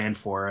hadn't planned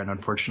for. And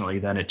unfortunately,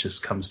 then it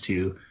just comes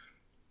to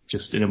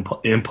just an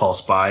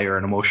impulse buy or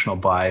an emotional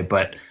buy.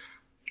 But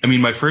I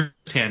mean, my first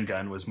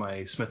handgun was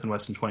my Smith &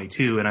 Wesson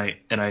 22. And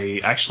I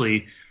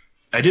actually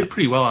did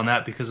pretty well on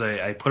that because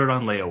I put it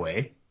on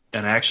layaway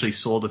and I actually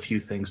sold a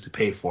few things to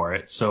pay for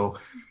it. So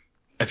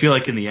I feel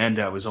like in the end,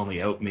 I was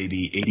only out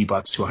maybe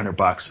 $80 to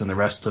 $100, and the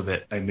rest of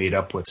it I made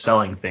up with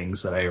selling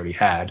things that I already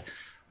had,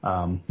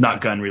 not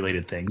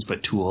gun-related things,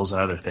 but tools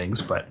and other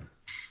things. But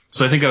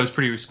so I think I was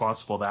pretty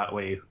responsible that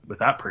way with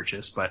that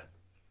purchase. But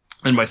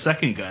then my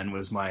second gun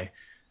was my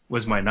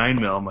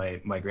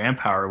 9mm, my Grand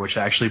Power, which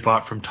I actually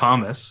bought from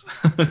Thomas.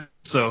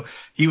 So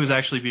he was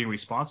actually being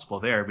responsible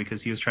there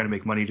because he was trying to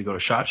make money to go to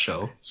SHOT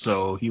Show.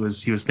 So he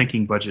was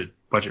thinking budget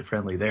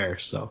friendly there.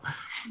 So.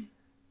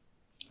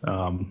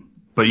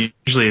 But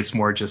usually it's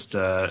more just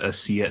a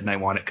see it and I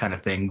want it kind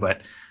of thing.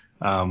 But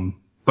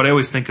But I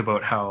always think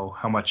about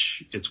how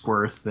much it's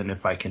worth and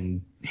if I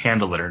can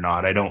handle it or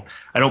not. I don't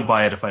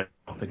buy it if I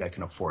don't think I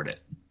can afford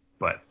it,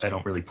 but I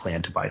don't really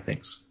plan to buy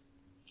things.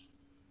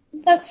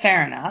 That's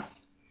fair enough.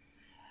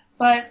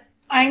 But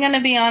I'm going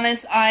to be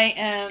honest,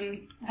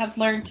 have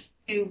learned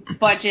to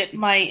budget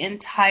my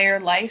entire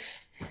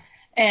life,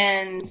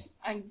 and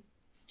I'm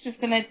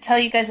just going to tell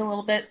you guys a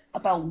little bit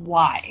about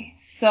why.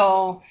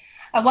 So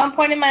at one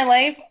point in my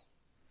life,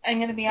 I'm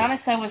going to be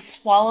honest, I was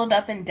swallowed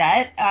up in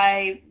debt.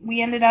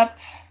 We ended up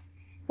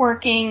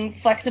working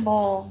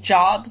flexible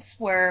jobs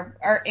where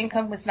our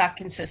income was not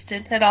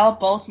consistent at all,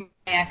 both my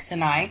ex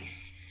and I.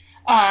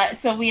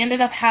 So we ended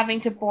up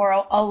having to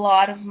borrow a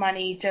lot of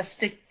money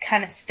just to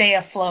kind of stay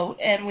afloat,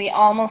 and we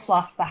almost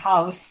lost the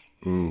house.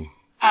 And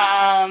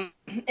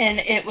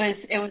it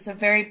was a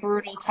very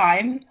brutal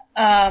time.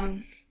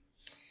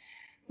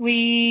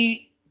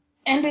 We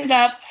ended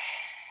up,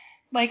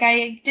 like,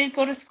 I did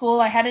go to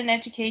school. I had an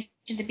education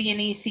to be an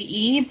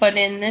ECE, but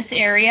in this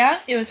area,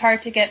 it was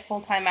hard to get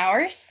full-time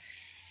hours.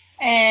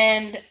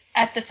 And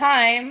at the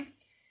time,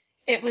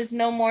 it was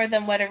no more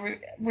than what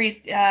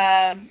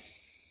a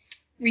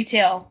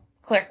retail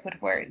clerk would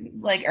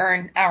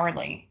earn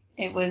hourly.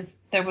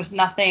 There was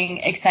nothing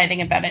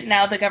exciting about it.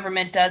 Now the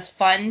government does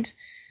fund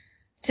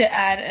to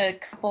add a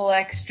couple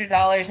extra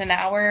dollars an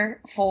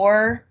hour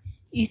for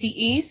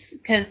ECEs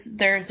because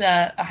there's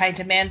a high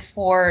demand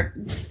for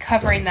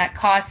covering that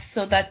cost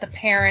so that the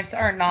parents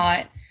are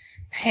not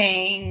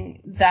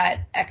paying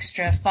that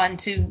extra fund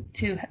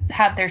to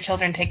have their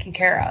children taken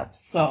care of.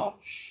 So,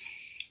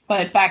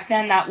 but back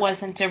then that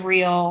wasn't a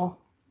real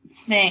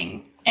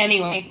thing.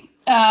 Anyway,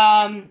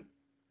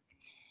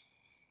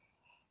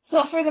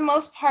 so for the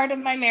most part of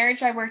my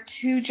marriage, I worked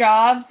 2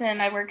 jobs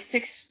and I worked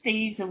 6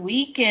 days a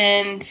week.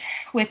 And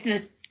with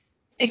the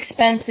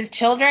expensive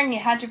children, you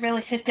had to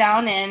really sit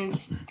down and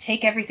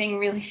take everything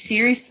really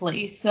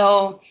seriously.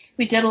 So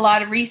we did a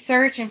lot of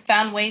research and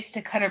found ways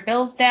to cut our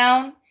bills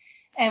down.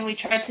 And we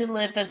tried to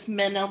live as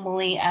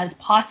minimally as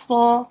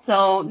possible.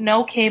 So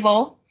no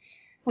cable.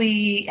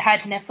 We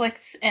had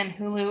Netflix and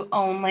Hulu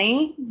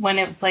only when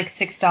it was like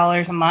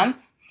 $6 a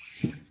month.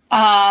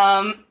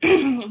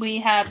 We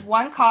had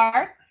 1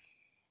 car,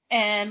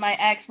 and my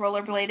ex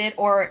rollerbladed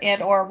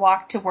or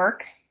walked to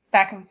work,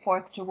 back and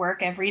forth to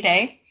work every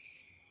day.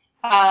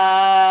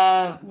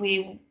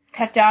 We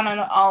cut down on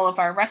all of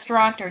our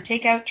restaurant or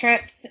takeout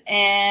trips,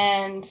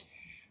 and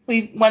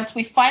once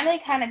we finally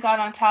kind of got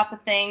on top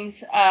of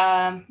things,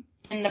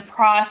 in the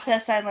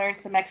process, I learned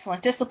some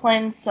excellent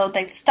disciplines, so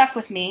they've stuck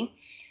with me.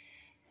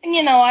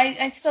 And,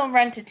 I still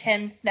run to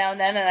Tim's now and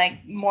then, and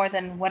more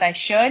than what I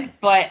should,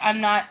 but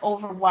I'm not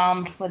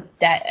overwhelmed with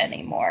debt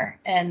anymore.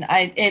 And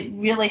it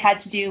really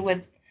had to do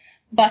with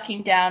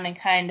bucking down and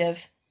kind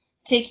of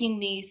taking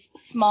these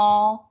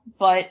small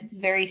but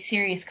very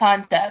serious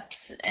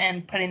concepts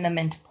and putting them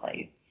into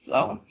place.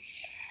 So,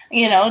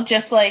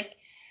 just like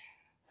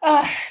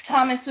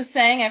Thomas was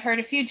saying, I've heard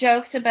a few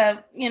jokes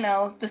about,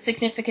 the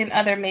significant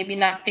other maybe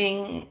not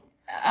being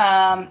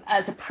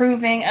as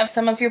approving of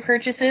some of your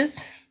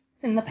purchases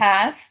in the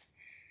past,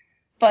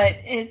 but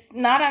it's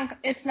not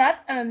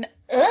an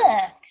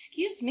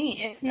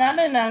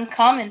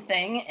uncommon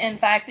thing. In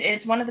fact,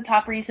 it's one of the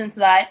top reasons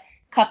that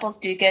couples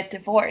do get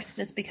divorced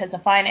is because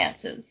of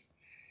finances.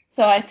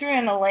 So I threw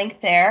in a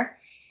link there.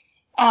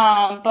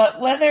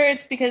 But whether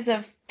it's because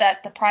of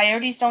that the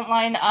priorities don't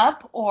line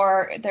up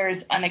or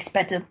there's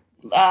unexpected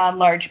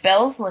large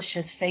bills, let's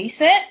just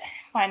face it,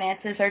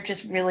 finances are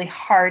just really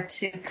hard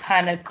to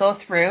kind of go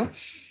through.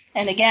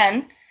 And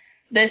again,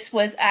 this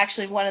was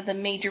actually one of the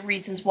major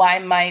reasons why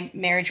my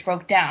marriage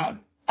broke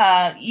down.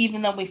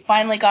 Even though we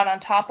finally got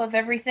on top of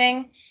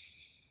everything,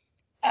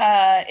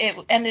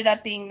 it ended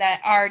up being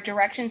that our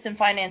directions and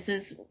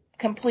finances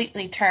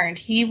completely turned.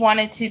 He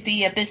wanted to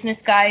be a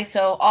business guy,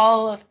 so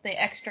all of the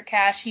extra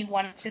cash he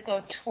wanted to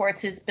go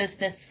towards his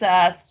business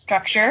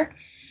structure.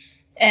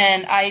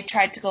 And I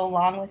tried to go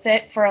along with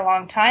it for a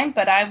long time,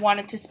 but I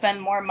wanted to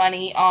spend more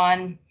money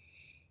on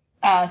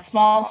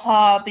small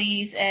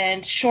hobbies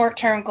and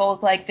short-term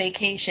goals like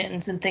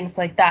vacations and things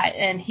like that.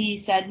 And he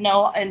said,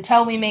 no,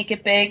 until we make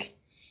it big,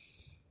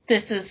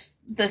 this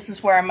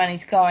is where our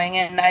money's going.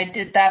 And I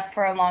did that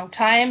for a long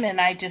time, and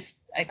I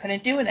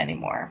couldn't do it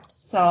anymore.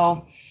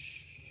 So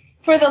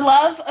for the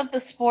love of the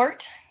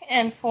sport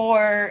and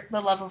for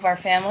the love of our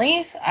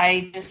families,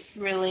 I just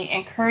really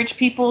encourage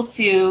people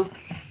to,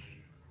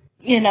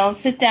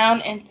 sit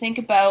down and think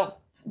about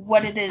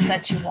what it is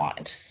that you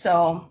want.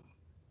 So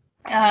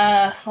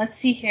let's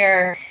see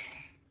here.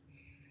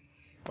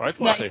 Well, I just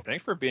want to say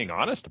thanks for being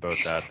honest about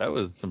that. That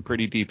was some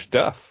pretty deep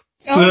stuff.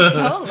 Oh,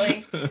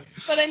 totally.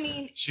 But I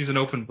mean, she's an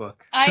open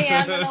book. I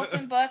am an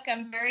open book.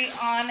 I'm very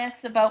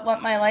honest about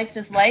what my life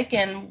is like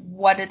and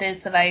what it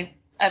is that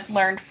I've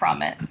learned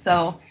from it.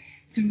 So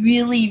it's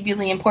really,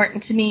 really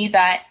important to me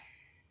that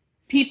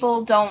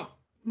people don't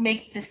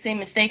make the same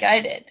mistake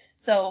I did.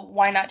 So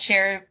why not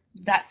share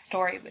that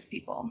story with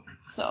people?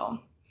 So,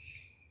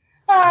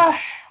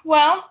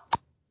 well,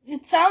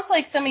 it sounds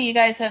like some of you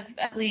guys have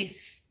at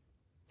least,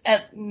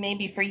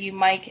 maybe for you,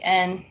 Mike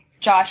and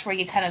Josh, where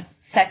you kind of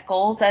set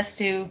goals as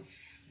to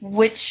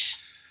which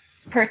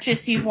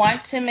purchase you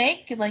want to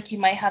make? Like you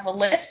might have a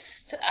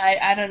list.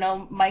 I don't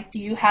know. Mike, do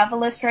you have a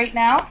list right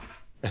now?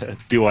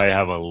 Do I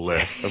have a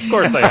list? Of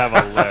course I have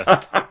a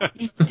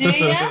list. Do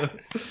you?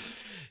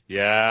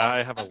 Yeah,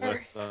 I have a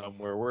list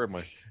somewhere. Where am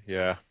I?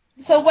 Yeah.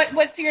 So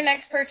what's your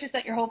next purchase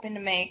that you're hoping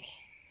to make?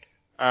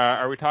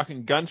 Are we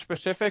talking gun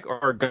specific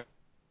or gun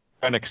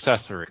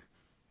accessory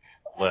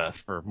list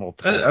for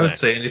multiple? I would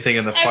say anything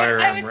in the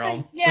firearm say,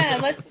 realm. yeah,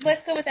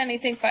 let's go with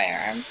anything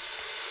firearm.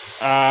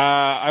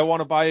 I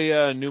want to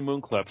buy new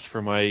moon clips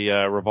for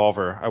my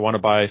revolver. I want to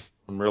buy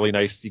some really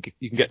nice. You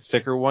can get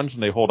thicker ones,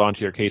 and they hold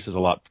onto your cases a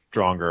lot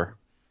stronger.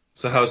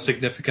 So how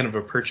significant of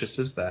a purchase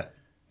is that?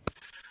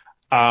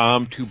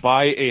 To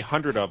buy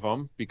 100 of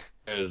them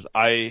because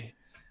I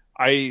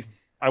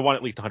want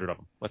at least 100 of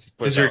them. Let's just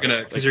put it that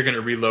way. Because you're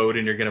gonna reload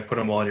and you're gonna put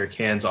them all in your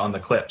cans on the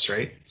clips,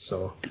 right?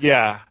 So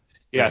yeah.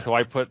 So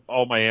I put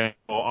all my ammo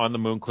on the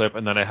moon clip,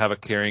 and then I have a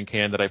carrying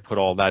can that I put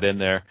all that in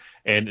there.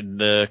 And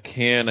the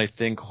can I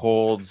think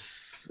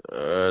holds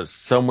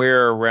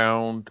somewhere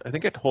around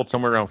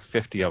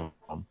 50 of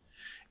them.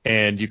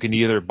 And you can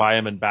either buy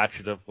them in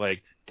batches of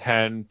like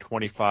 10,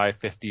 25,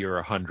 50, or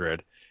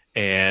 100.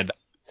 And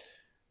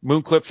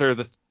moon clips are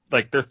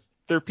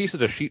they're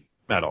pieces of sheet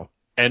metal.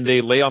 And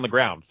they lay on the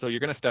ground. So you're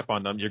going to step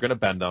on them, you're going to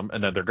bend them,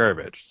 and then they're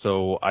garbage.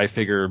 So I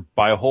figure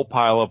buy a whole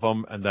pile of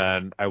them, and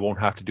then I won't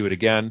have to do it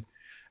again.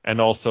 And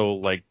also,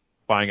 like,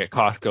 buying at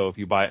Costco, if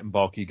you buy it in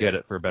bulk, you get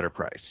it for a better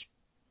price.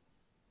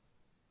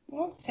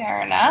 Well,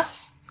 fair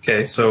enough.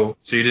 okay, so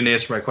you didn't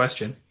answer my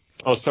question.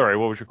 Oh, sorry,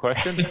 what was your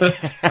question?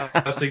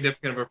 How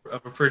significant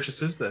of a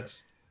purchase is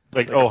this?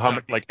 How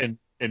much, like,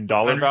 in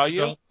dollar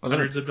value?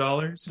 Hundreds of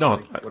dollars?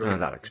 No, Like, they're not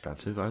that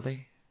expensive, are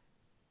they?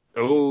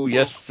 Oh,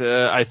 yes,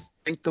 I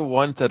think the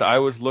ones that I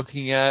was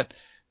looking at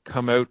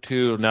come out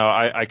to, now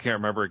I can't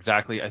remember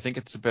exactly, I think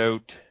it's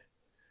about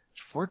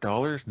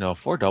 $4? No,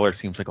 $4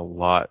 seems like a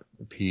lot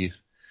a piece.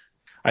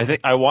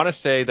 I want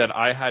to say that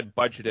I had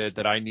budgeted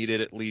that I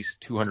needed at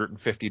least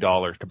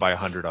 $250 to buy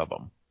 100 of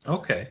them.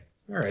 Okay,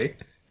 all right.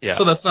 Yeah.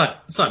 So it's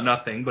not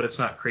nothing, but it's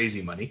not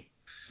crazy money.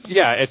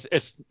 Yeah,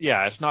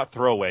 it's not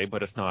throwaway,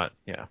 but it's not,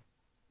 yeah.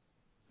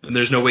 And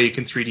there's no way you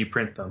can 3D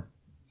print them.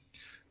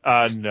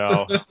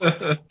 No.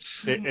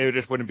 it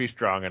just wouldn't be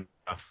strong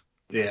enough.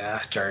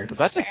 Yeah, darn. But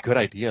that's a good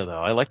idea,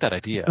 though. I like that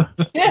idea.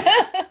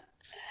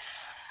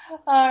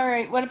 All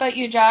right. What about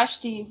you, Josh?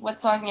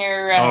 What's on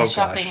your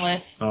shopping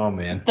list? Oh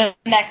man. The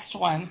next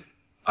one.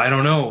 I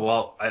don't know.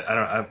 Well,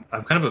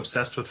 I'm kind of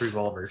obsessed with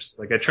revolvers.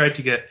 Like I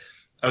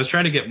was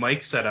trying to get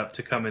Mike set up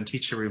to come and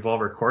teach a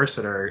revolver course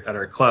at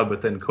our club,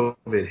 but then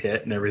COVID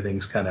hit and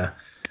everything's kind of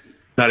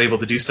not able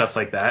to do stuff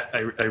like that.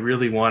 I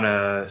really want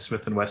a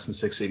Smith & Wesson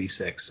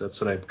 686.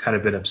 That's what I've kind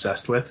of been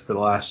obsessed with for the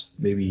last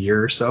maybe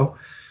year or so.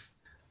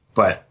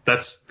 But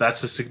that's a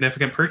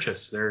significant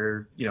purchase.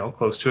 They're,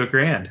 close to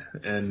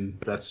 $1,000, and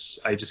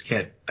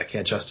I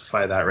can't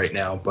justify that right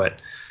now. But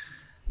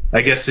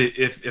I guess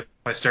if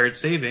I started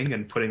saving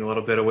and putting a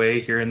little bit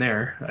away here and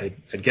there,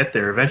 I'd get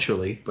there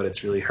eventually. But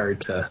it's really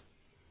hard to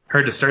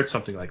start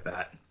something like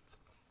that.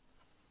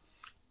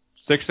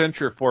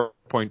 6-inch or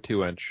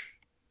 4.2 inch?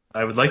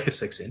 I would like a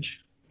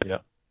 6-inch. Yeah.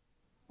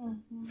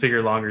 Mm-hmm.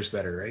 Figure longer is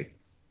better, right?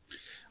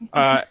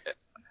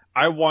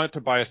 I wanted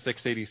to buy a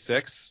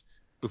 686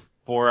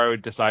 before I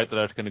would decide that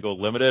I was going to go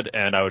limited,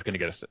 and I was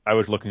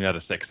looking at a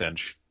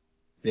 6-inch.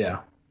 Yeah.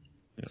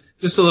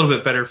 Just a little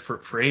bit better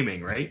for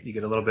aiming, right? You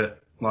get a little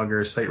bit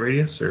longer sight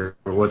radius, or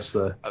what's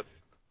the?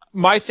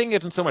 My thing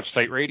isn't so much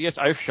sight radius.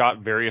 I've shot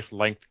various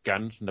length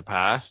guns in the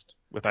past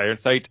with iron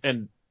sight,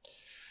 and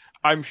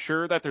I'm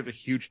sure that there's a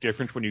huge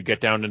difference when you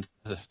get down into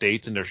the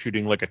States and they're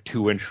shooting like a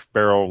 2-inch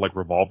barrel like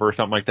revolver or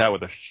something like that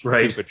with a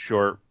stupid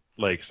short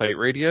like sight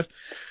radius.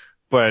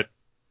 But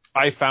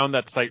I found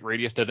that sight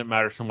radius doesn't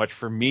matter so much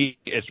for me.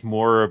 It's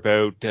more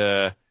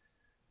about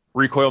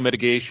recoil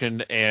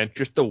mitigation and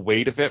just the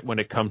weight of it when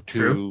it comes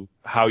to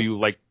how you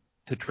like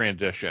to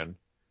transition.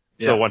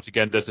 Yeah. So once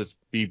again, this is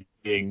me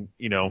being,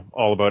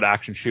 all about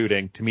action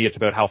shooting. To me, it's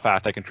about how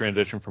fast I can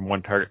transition from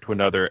one target to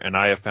another, and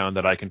I have found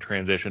that I can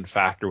transition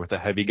faster with a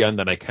heavy gun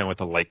than I can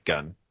with a light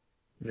gun.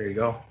 There you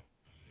go.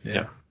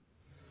 Yeah.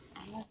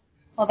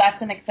 Well,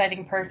 that's an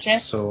exciting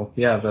purchase. So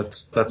yeah,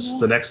 that's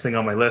the next thing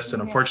on my list,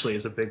 and unfortunately,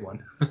 is a big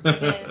one.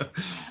 It is.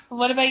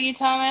 What about you,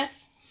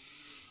 Thomas?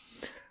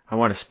 I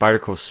want a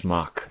Spyderco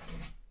smock.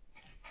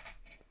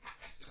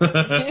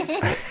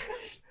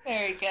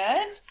 Very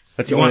good.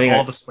 That's the only thing.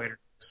 All the Spydercos.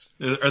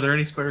 Are there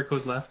any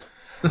Spydercos left?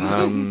 I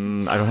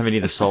don't have any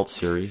of the Salt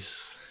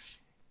series.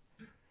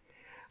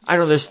 I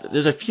don't know.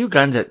 There's a few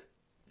guns that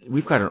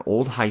we've got an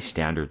old high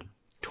standard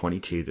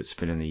 22 that's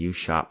been in the U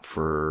shop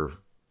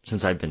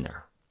since I've been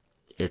there.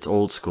 It's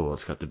old school.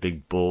 It's got the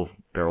big bull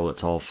barrel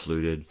that's all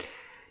fluted.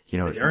 They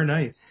are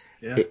nice.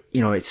 Yeah.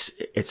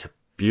 It's a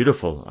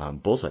beautiful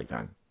bullseye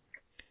gun,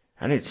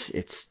 and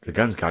the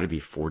gun's got to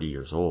be 40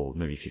 years old,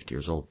 maybe 50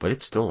 years old, but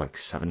it's still like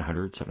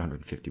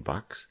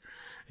 $750.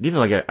 And even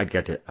like I'd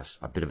get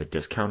a bit of a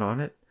discount on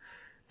it.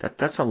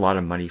 That's a lot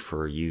of money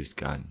for a used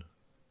gun.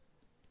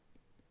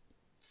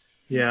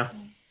 Yeah.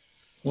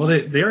 Well,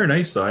 they are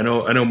nice though.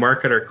 I know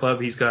Mark at our club,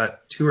 he's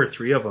got 2 or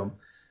 3 of them.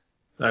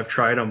 I've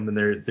tried them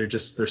and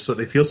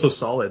they feel so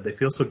solid. They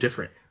feel so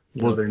different.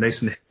 You know, they're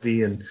nice and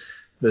heavy, and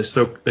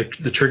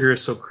the trigger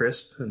is so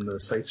crisp, and the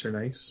sights are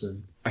nice.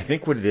 And I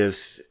think what it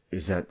is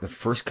that the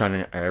first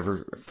handgun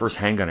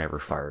I ever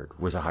fired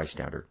was a high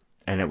standard,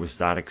 and it was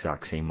that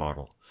exact same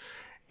model.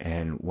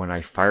 And when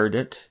I fired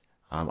it,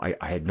 I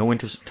had no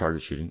interest in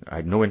target shooting. I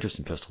had no interest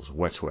in pistols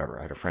whatsoever.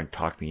 I had a friend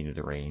talk me into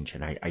the range,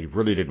 and I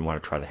really didn't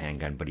want to try the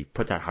handgun, but he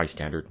put that high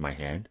standard in my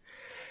hand.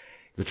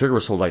 The trigger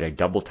was so light, I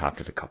double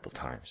tapped it a couple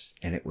times,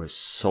 and it was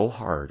so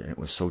hard and it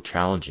was so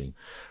challenging.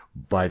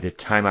 By the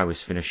time I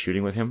was finished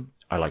shooting with him,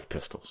 I liked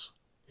pistols.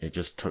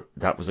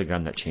 That was a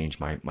gun that changed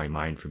my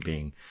mind from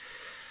being,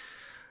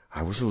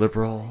 I was a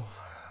liberal,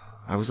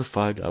 I was a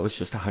FUD, I was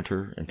just a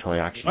hunter until I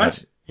actually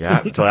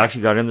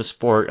got in the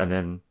sport, and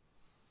then.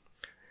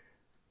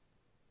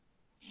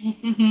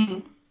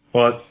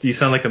 Well, you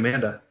sound like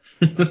Amanda.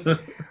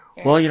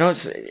 Well,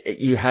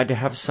 you had to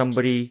have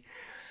somebody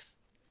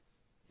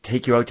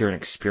take you out there and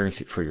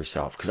experience it for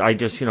yourself. Because I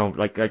just,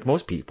 like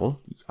most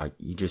people,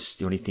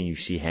 the only thing you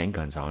see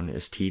handguns on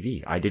is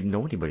TV. I didn't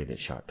know anybody that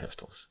shot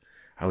pistols.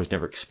 I was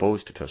never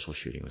exposed to pistol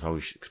shooting. I was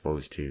always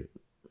exposed to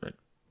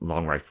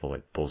long rifle,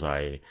 like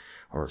bullseye,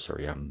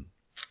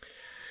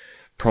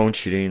 prone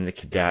shooting, the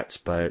cadets,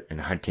 and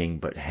hunting,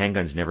 but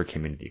handguns never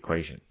came into the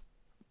equation.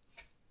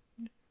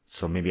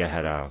 So maybe I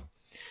had a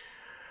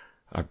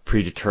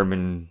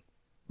predetermined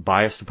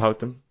bias about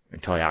them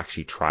until I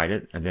actually tried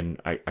it. And then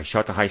I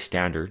shot the high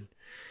standard,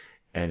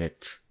 and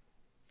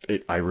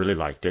I really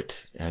liked it.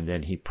 And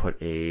then he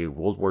put a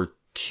World War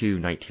II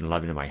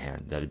 1911 in my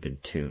hand that had been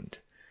tuned.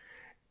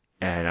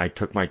 And I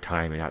took my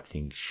time, and that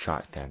thing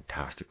shot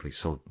fantastically.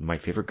 So my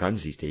favorite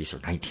guns these days are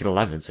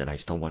 1911s, and I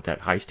still want that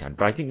high standard.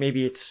 But I think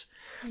maybe it's,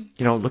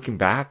 looking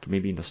back,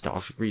 maybe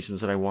nostalgic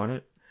reasons that I want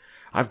it.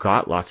 I've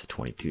got lots of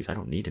 22s. I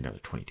don't need another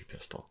 22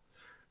 pistol.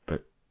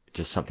 But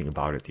just something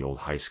about it, the old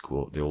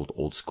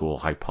old school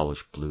high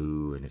polished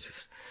blue, and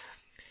it's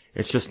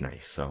just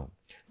nice. So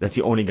that's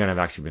the only gun I've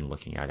actually been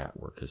looking at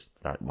work, is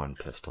that one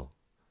pistol.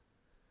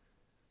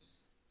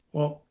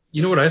 Well,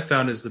 you know what I've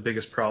found is the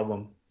biggest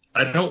problem?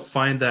 I don't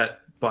find that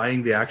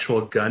buying the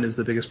actual gun is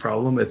the biggest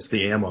problem. It's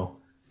the ammo,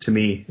 to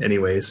me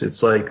anyways.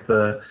 It's like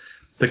the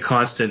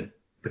constant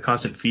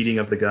feeding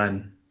of the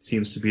gun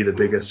seems to be the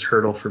biggest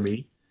hurdle for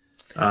me.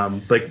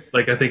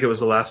 Like I think it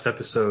was the last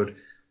episode,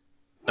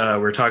 we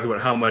were talking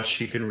about how much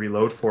you can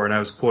reload for, and I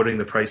was quoting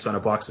the price on a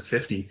box of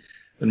 50,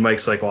 and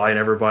Mike's like, well, I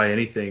never buy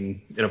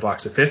anything in a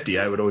box of 50.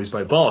 I would always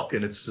buy bulk.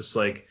 And it's just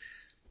like,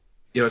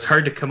 it's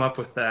hard to come up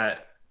with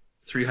that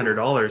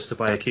 $300 to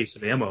buy a case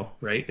of ammo,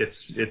 right?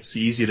 It's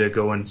easy to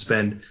go and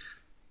spend,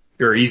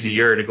 or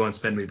easier to go and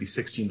spend maybe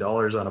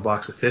 $16 on a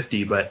box of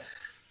 50, but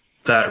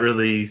that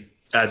really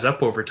adds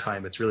up over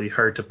time. It's really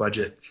hard to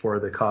budget for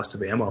the cost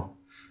of ammo.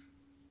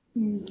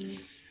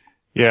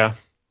 Yeah.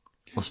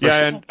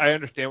 Yeah, and I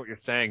understand what you're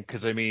saying,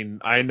 because I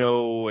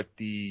know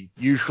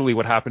usually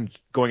what happens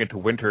going into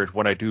winter is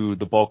when I do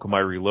the bulk of my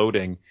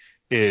reloading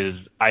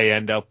is I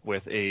end up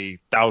with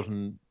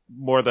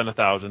more than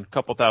 $1,000,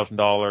 couple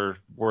 $1,000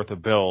 worth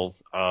of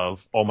bills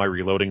of all my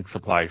reloading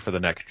supply for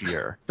the next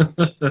year.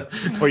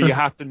 But you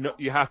have to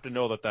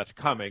know that that's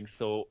coming.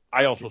 So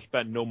I also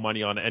spend no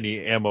money on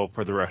any ammo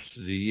for the rest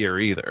of the year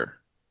either.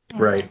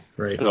 Right.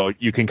 So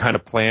you can kind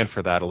of plan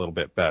for that a little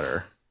bit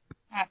better.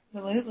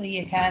 Absolutely,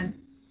 you can.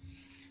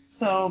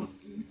 So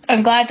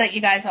I'm glad that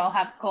you guys all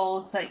have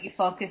goals that you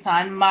focus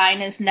on.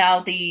 Mine is now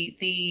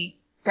the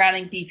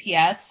Browning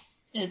BPS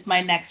is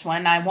my next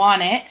one. I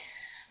want it,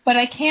 but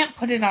I can't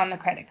put it on the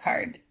credit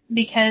card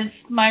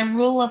because my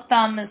rule of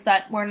thumb is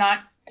that we're not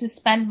to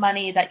spend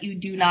money that you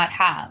do not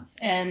have.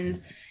 And,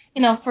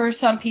 for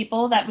some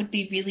people that would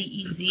be really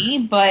easy,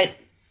 but,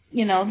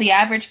 the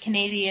average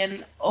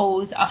Canadian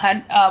owes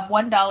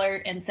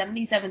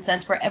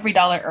 $1.77 for every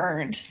dollar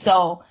earned.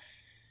 So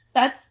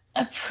that's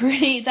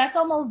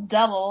almost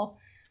double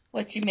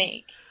what you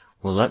make.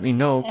 Well, let me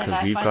know,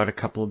 because we've got a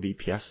couple of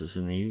BPSs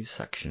in the used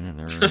section, and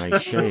they're in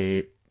nice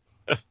shape.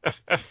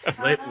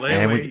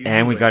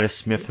 And we got a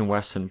Smith &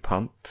 Wesson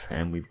pump,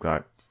 and we've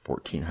got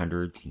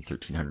 1400s and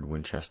 1300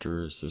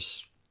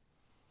 Winchesters.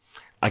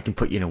 I can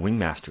put you in a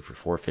Wingmaster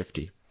for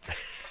 $450.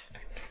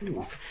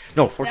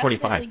 No,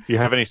 $425. Do you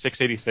have any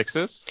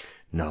 686s?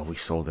 No, we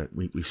sold it.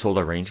 We sold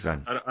our range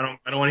gun. I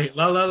don't want to hear,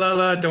 la la la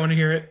la. Don't want to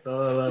hear it. La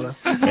la la.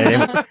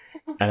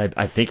 And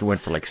I think it went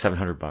for like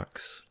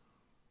 $700.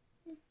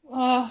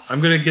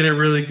 I'm gonna get a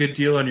really good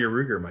deal on your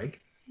Ruger,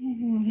 Mike.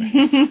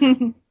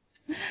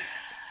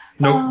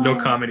 No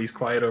comment. He's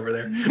quiet over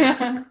there.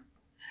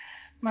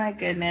 My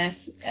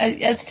goodness,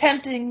 as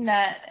tempting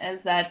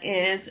as that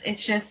is,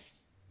 it's just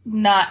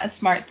not a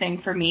smart thing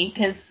for me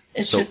because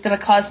it's just going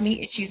to cause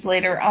me issues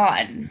later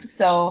on.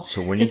 So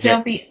when you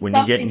get near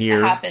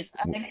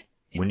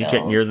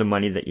the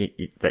money that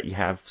you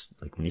have,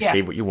 like when you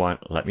save what you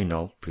want, let me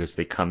know, because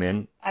they come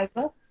in. I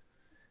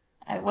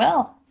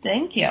will.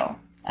 Thank you.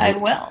 I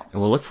will.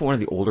 And we'll look for one of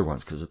the older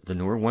ones, because the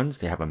newer ones,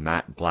 they have a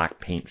matte black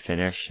paint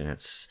finish, and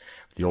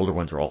the older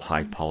ones are all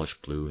high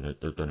polished blue, and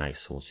they're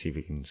nice. So we'll see if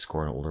we can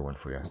score an older one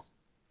for you.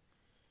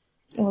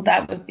 Well,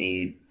 that would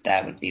be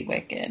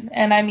wicked.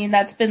 And I mean,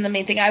 that's been the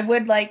main thing. I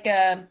would like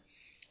a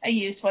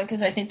used one,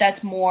 because I think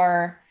that's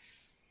more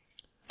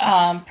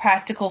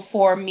practical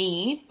for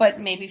me, but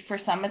maybe for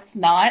some it's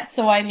not.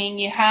 So I mean,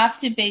 you have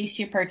to base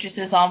your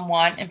purchases on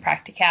want and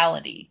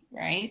practicality,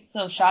 right?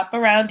 So shop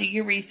around, do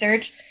your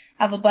research,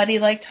 have a buddy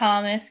like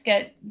Thomas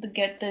get the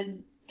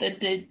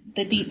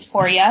deets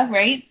for you,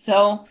 right?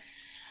 So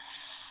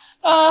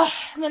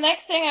the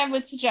next thing I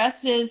would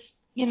suggest is,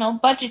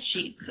 budget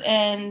sheets.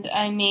 And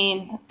I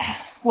mean,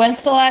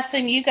 when's the last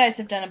time you guys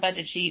have done a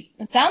budget sheet?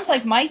 It sounds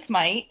like Mike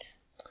might.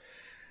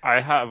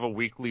 I have a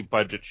weekly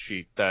budget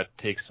sheet that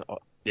takes,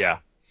 yeah.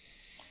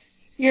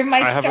 You're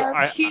my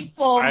star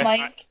pupil,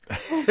 Mike.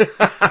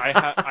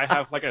 I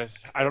have like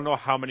I don't know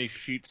how many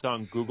sheets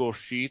on Google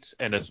Sheets,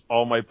 and it's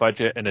all my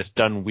budget, and it's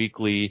done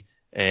weekly,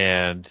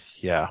 and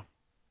yeah.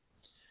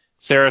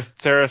 Sarah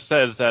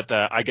says that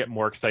I get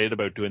more excited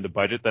about doing the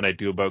budget than I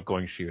do about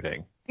going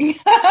shooting.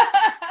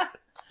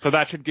 So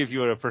that should give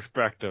you a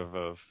perspective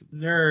of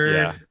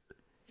nerd.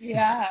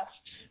 Yeah.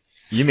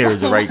 You married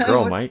the right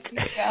girl, Mike.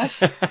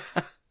 Gosh.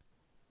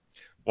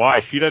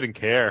 Why? She doesn't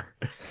care.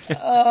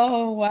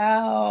 Oh,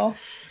 wow.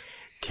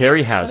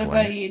 Terry has one. What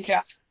about you,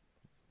 Josh?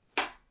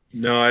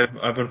 No,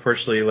 I've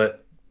unfortunately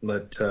let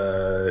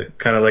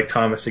kind of like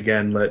Thomas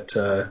again, let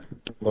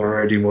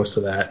Laura do most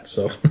of that.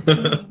 So.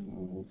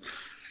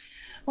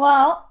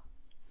 Well,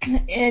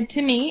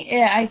 to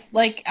me,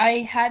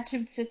 I had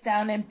to sit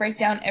down and break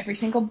down every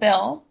single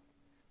bill.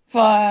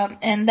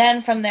 And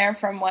then from there,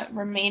 from what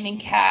remaining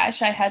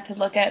cash, I had to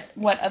look at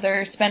what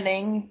other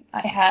spending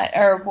I had,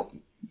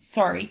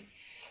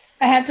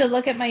 I had to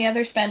look at my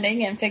other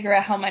spending and figure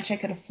out how much I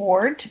could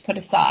afford to put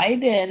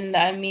aside. And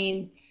I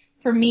mean,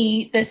 for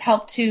me, this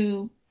helped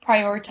to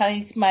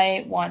prioritize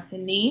my wants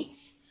and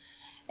needs.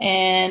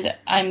 And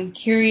I'm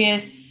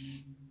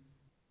curious,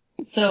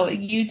 so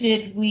you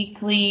did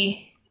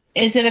weekly.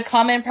 Is it a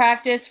common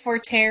practice for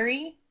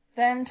Terry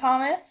then,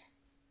 Thomas?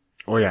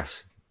 Oh,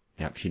 yes.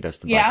 Yeah, she does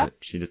the budget.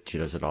 Yeah. She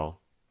does it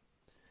all.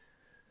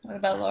 What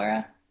about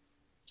Laura?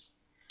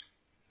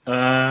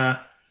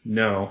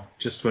 No,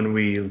 just when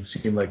we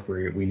seem like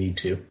we need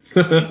to.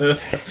 So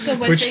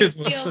when things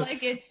feel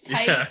like it's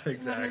tight, yeah,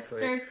 exactly. When it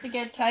starts to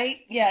get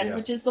tight,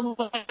 which is the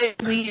way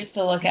we used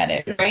to look at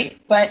it,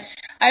 right? But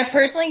I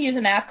personally use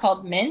an app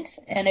called Mint,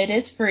 and it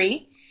is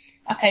free.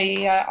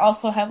 I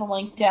also have a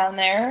link down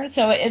there.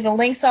 So it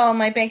links all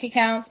my bank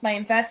accounts, my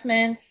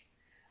investments,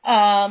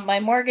 my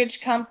mortgage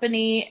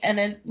company, and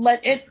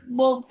it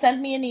will send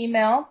me an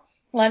email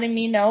letting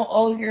me know,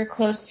 oh, you're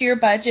close to your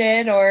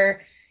budget,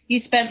 or you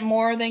spent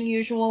more than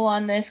usual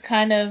on this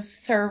kind of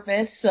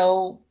service.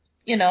 So,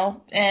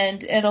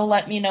 and it'll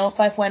let me know if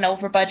I've went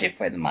over budget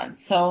for the month.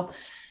 So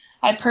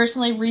I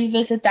personally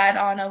revisit that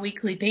on a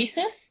weekly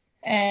basis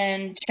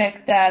and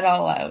check that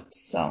all out.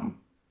 So,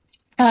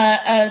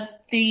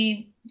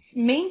 the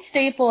main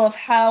staple of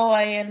how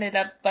I ended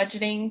up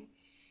budgeting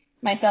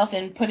myself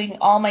and putting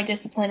all my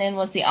discipline in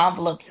was the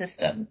envelope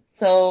system.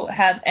 So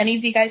have any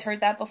of you guys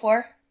heard that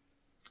before?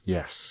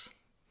 Yes.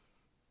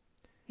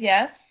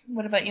 Yes?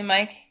 What about you,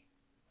 Mike?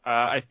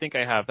 I think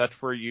I have.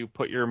 That's where you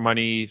put your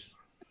money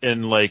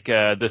in, like,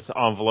 this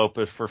envelope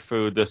is for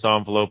food, this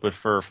envelope is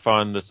for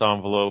fun, this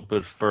envelope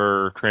is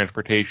for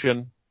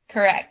transportation.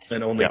 Correct.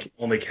 And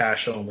only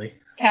cash only.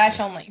 Cash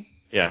only.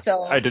 Yeah.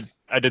 So I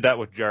did that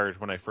with jars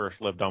when I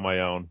first lived on my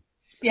own.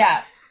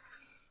 Yeah.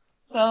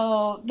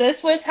 So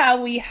this was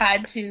how we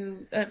had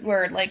to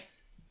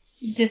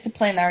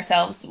discipline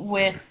ourselves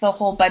with the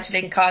whole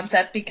budgeting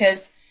concept,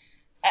 because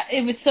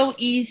it was so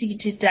easy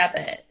to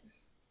debit.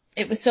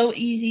 It was so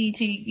easy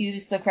to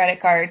use the credit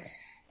card,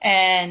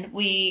 and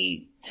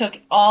we took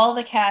all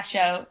the cash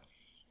out,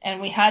 and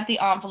we had the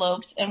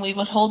envelopes, and we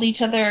would hold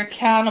each other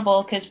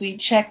accountable because we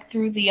checked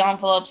through the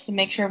envelopes to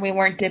make sure we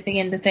weren't dipping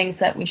into things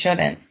that we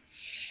shouldn't.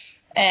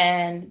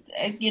 And,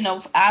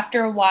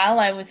 after a while,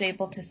 I was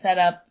able to set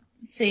up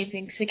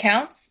savings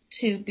accounts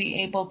to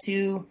be able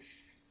to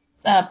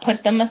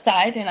put them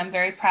aside, and I'm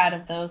very proud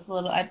of those.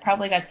 I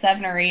probably got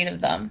 7 or 8 of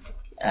them,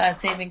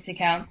 savings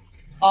accounts,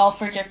 all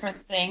for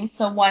different things.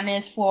 So one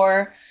is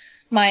for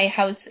my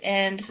house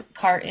and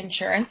car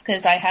insurance,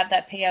 because I have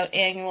that payout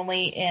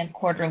annually and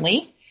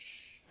quarterly.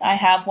 I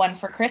have one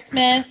for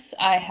Christmas.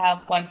 I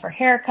have one for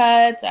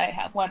haircuts. I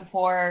have one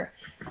for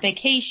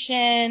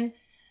vacation.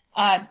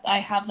 I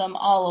have them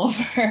all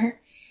over.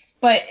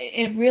 But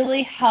it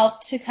really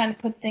helped to kind of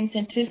put things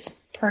into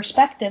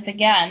perspective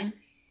again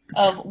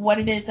of what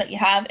it is that you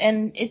have.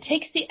 And it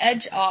takes the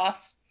edge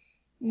off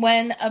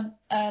when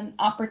an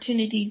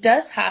opportunity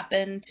does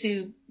happen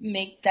to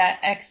make that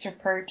extra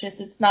purchase.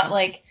 It's not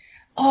like,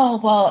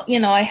 oh, well,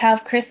 I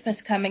have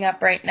Christmas coming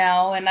up right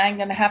now, and I'm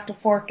going to have to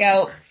fork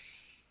out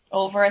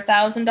over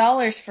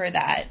 $1,000 for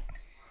that.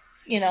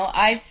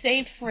 I've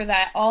saved for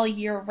that all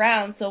year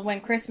round, so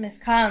when Christmas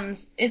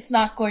comes, it's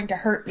not going to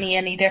hurt me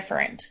any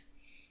different.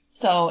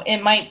 So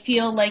it might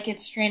feel like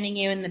it's straining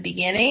you in the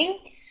beginning,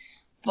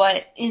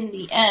 but in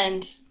the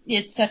end,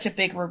 it's such a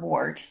big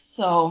reward.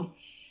 So,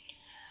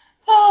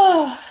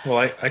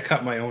 Well, I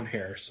cut my own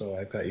hair, so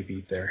I've got you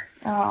beat there.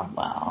 oh,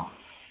 wow.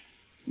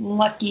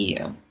 Lucky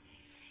you.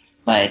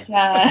 But,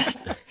 but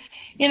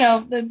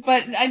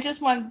I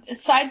just want a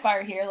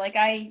sidebar here. Like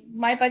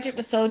my budget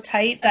was so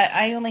tight that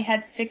I only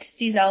had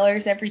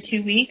 $60 every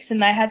 2 weeks,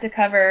 and I had to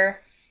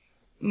cover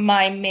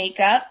my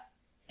makeup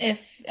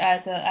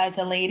as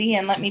a lady.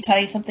 And let me tell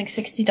you something,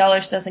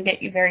 $60 doesn't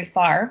get you very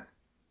far.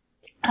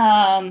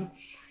 It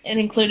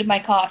included my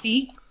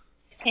coffee,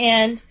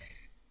 and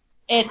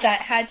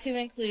that had to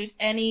include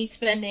any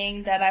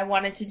spending that I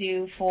wanted to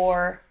do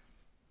for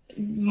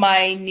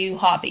my new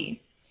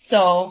hobby.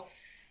 So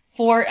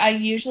I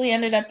usually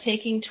ended up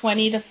taking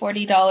 $20 to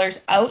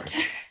 $40 out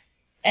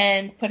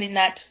and putting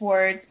that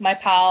towards my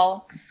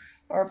PAL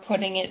or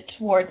putting it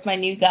towards my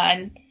new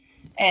gun.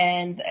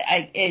 And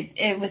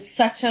it was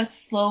such a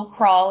slow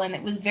crawl, and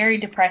it was very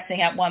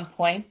depressing at one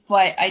point,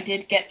 but I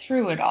did get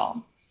through it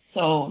all.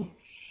 So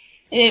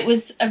it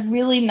was a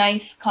really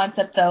nice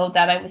concept, though,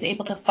 that I was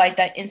able to fight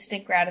that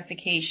instant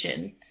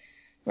gratification,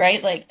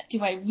 right? Like,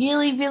 do I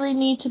really, really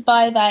need to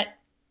buy that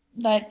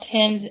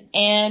Tim's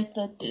and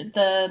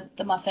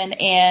the muffin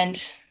and,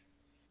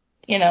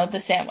 the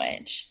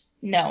sandwich?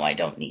 No, I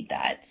don't need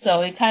that.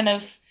 So it kind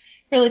of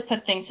really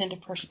put things into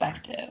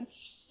perspective.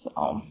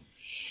 So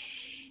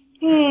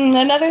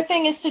another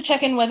thing is to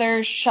check in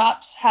whether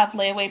shops have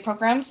layaway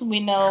programs.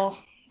 We know,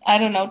 I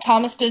don't know,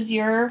 Thomas, does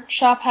your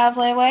shop have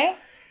layaway?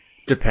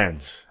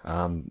 Depends.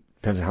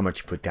 Depends on how much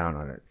you put down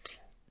on it.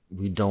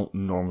 We don't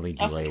normally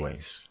do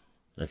layaways.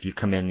 If you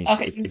come in,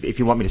 if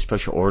you want me to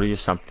special order you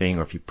something,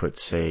 or if you put,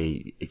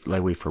 say, if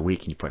layaway for a week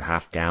and you put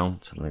half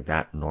down, something like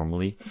that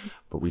normally,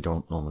 but we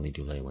don't normally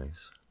do layaways.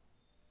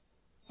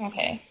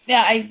 Okay.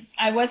 Yeah,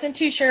 I wasn't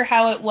too sure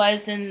how it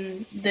was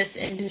in this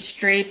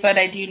industry, but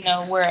I do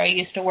know where I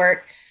used to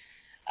work.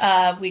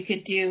 We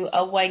could do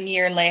a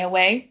 1-year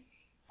layaway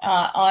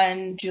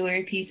on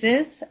jewelry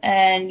pieces,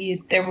 and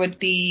you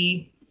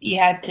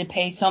had to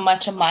pay so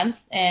much a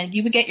month, and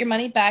you would get your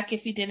money back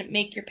if you didn't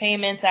make your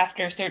payments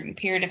after a certain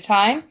period of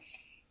time,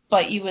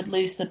 but you would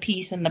lose the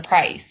piece and the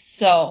price.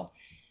 So,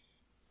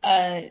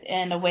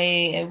 and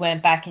away it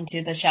went back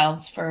into the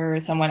shelves for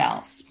someone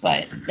else.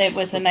 But it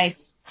was a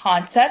nice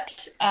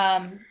concept.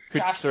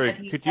 Could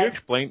you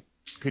explain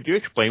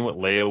what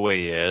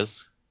layaway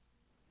is?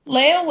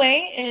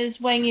 Layaway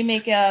is when you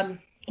make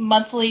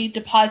monthly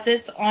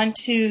deposits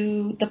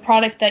onto the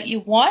product that you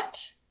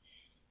want,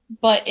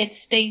 but it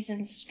stays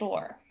in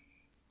store.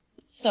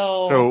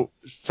 So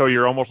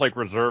you're almost like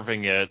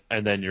reserving it,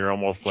 and then you're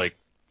almost like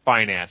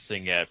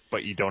financing it,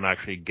 but you don't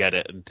actually get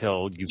it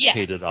until you've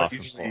paid it off.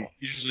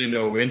 Usually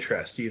no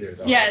interest either,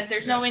 though. Yeah,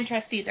 there's no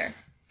interest either.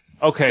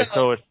 Okay,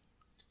 so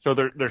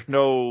there's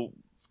no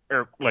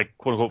like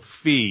quote unquote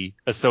fee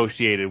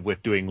associated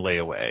with doing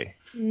layaway.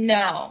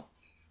 No,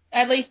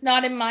 at least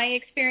not in my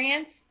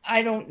experience.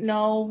 I don't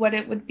know what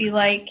it would be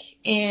like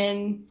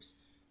in.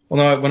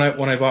 Well, no,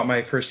 when I bought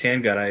my first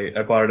handgun,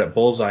 I bought it at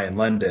Bullseye in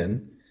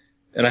London,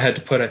 and I had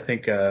to put I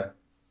think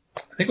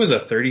it was a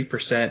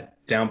 30%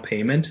 down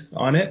payment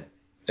on it,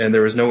 and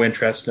there was no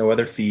interest, no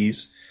other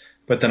fees,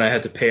 but then I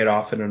had to pay it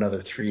off in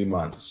another 3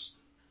 months.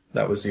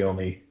 That was the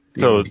only.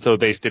 So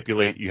they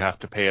stipulate you have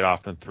to pay it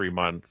off in 3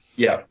 months.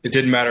 Yeah, it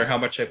didn't matter how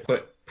much I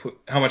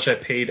how much I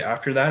paid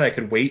after that. I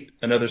could wait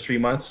another 3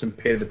 months and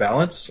pay the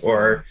balance,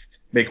 or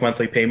make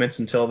monthly payments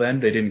until then.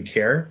 They didn't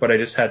care, but I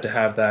just had to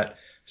have that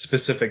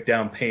specific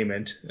down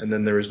payment, and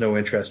then there was no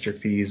interest or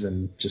fees,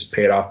 and just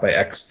pay it off by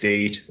X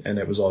date, and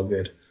it was all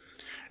good.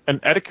 And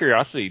out of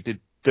curiosity,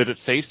 did it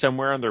say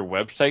somewhere on their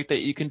website that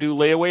you can do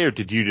layaway, or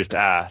did you just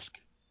ask?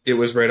 It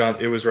was right on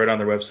their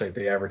website.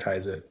 They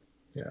advertise it.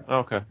 Yeah.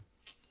 Okay.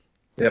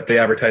 Yep, they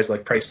advertise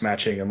like price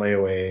matching and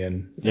layaway,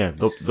 and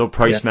they'll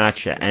price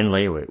match and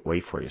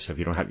layaway for you. So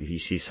if you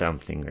see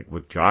something like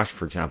with Josh,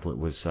 for example, it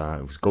was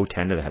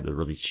GoTenda that had the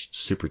really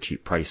super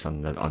cheap price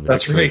on the.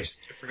 That's right.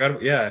 I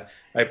forgot. Yeah,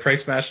 I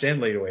price matched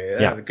and laid away.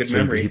 Yeah, good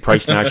memory. He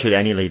price matched it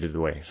and he laid it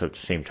away, so at the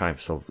same time.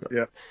 So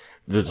yeah,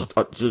 there's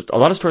a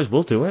lot of stores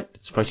will do it,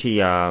 especially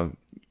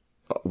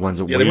ones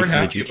away they weren't from the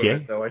happy GTA.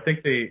 about it, though. I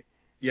think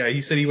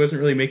he said he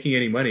wasn't really making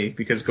any money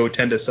because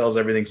GoTenda sells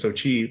everything so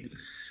cheap.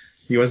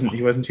 He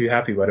wasn't too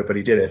happy about it, but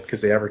he did it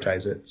because they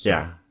advertise it. So.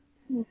 Yeah,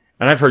 and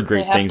I've heard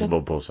great things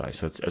about Bullseye,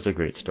 so it's a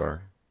great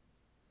store.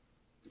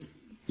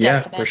 Yeah,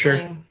 Definitely. for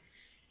sure.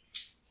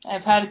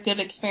 I've had a good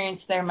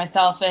experience there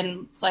myself,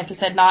 and like I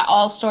said, not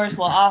all stores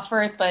will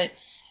offer it, but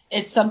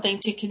it's something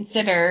to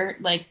consider.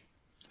 Like,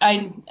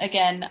 I'm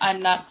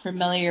not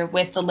familiar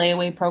with the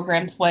layaway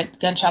programs, what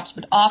gun shops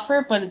would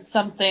offer, but it's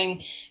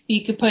something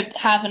you could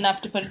have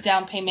enough to put a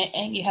down payment,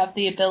 and you have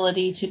the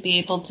ability to be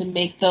able to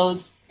make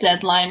those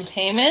deadline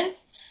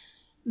payments.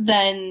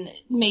 Then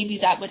maybe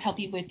that would help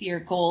you with your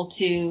goal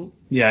to.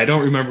 Yeah, I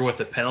don't remember what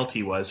the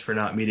penalty was for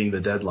not meeting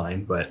the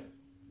deadline, but.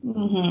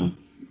 Mm-hmm.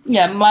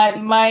 Yeah,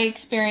 my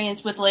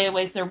experience with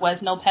layaways, there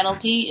was no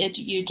penalty.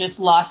 You just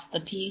lost the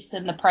piece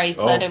and the price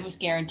that it was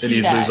guaranteed Then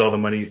you'd at. lose all the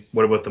money.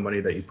 What about the money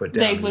that you put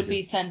down? They would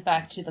be sent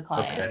back to the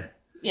client. Okay.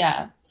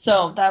 Yeah,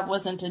 so that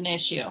wasn't an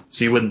issue.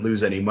 So you wouldn't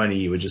lose any money.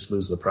 You would just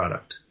lose the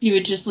product. You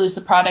would just lose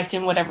the product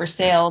in whatever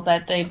sale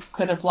that they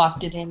could have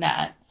locked it in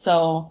at.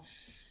 So,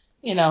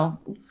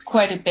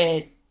 quite a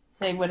bit.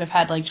 They would have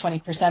had like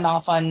 20%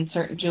 off on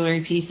certain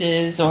jewelry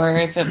pieces, or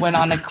if it went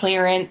on a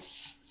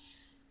clearance,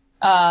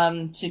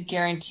 to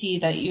guarantee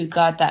that you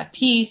got that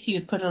piece, you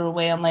would put it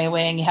away on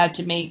layaway, and you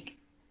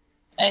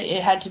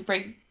had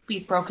to be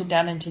broken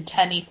down into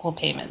 10 equal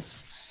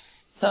payments.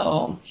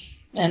 So,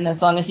 and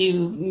as long as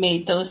you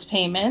made those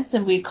payments,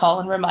 and we'd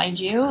call and remind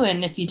you,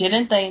 and if you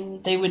didn't,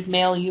 then they would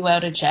mail you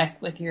out a check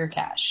with your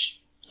cash.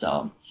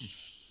 So,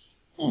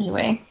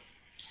 anyway.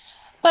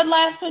 But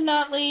last but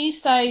not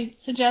least, I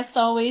suggest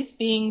always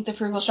being the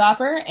frugal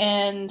shopper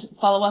and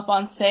follow up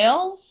on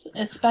sales,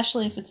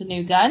 especially if it's a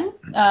new gun.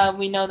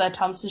 We know that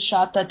Thomas's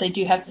shop, that they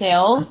do have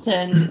sales,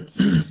 and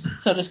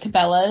so does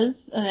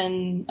Cabela's,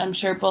 and I'm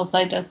sure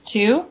Bullseye does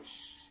too.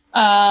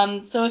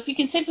 So if you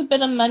can save a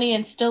bit of money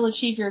and still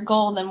achieve your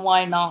goal, then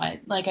why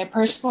not? Like, I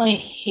personally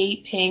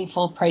hate paying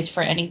full price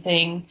for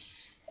anything.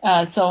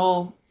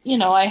 So,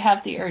 I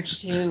have the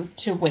urge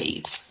to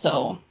wait.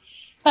 So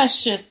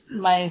that's just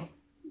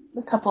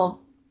a couple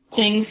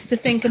things to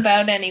think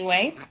about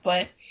anyway.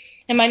 But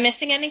am I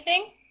missing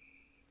anything?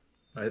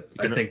 I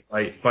think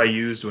buy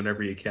used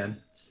whenever you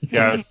can.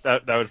 Yeah,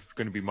 that was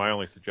going to be my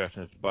only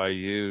suggestion, is to buy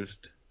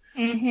used.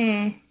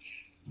 Mm-hmm.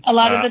 A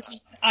lot of the time,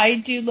 I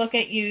do look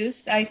at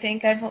used. I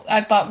think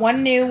I've bought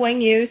one new,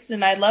 one used,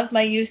 and I love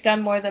my used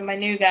gun more than my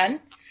new gun.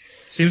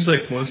 Seems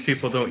like most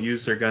people don't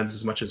use their guns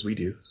as much as we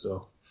do.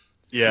 So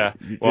yeah,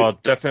 well,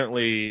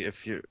 definitely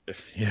if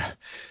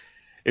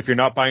you're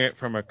not buying it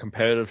from a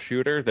competitive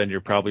shooter, then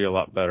you're probably a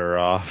lot better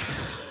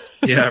off.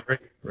 Yeah,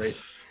 right.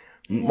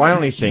 My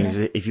only thing is,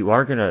 if you're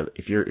a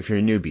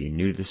newbie,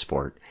 new to the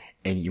sport,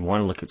 and you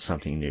want to look at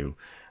something new,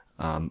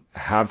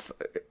 have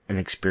an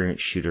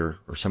experienced shooter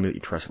or somebody that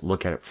you trust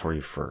look at it for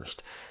you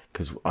first.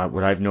 Because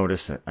what I've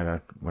noticed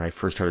when I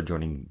first started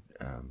joining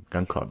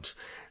gun clubs,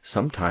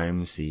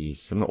 sometimes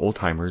some of the old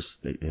timers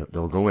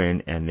they'll go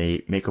in and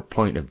they make a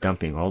point of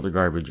dumping all the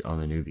garbage on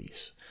the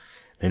newbies.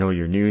 They know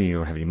you're new and you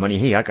don't have any money.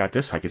 Hey, I got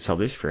this. I could sell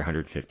this for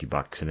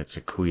 $150, and it's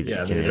a couille that you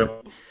can.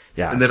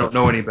 And they don't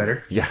know any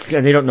better. Yeah,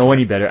 and they don't know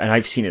any better. And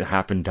I've seen it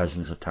happen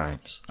dozens of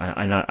times.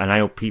 I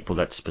know people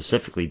that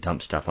specifically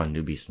dump stuff on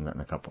newbies in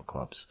a couple of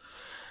clubs.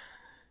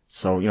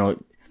 So,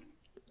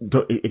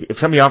 if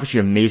somebody offers you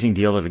an amazing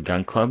deal at a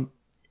gun club,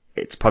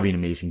 it's probably an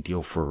amazing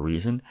deal for a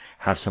reason.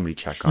 Have somebody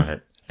check on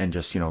it and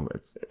just,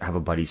 have a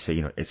buddy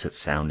say, is it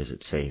sound? Is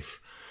it safe?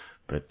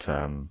 But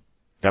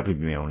that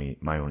would be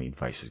my only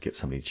advice, is get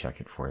somebody to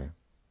check it for you.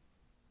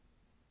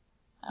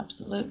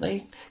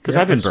 Absolutely. Because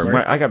I've been burned.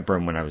 Smart. I got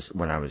burned when I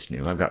was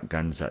new. I've got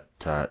guns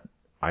that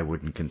I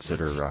wouldn't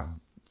consider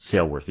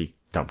sale worthy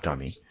dumped on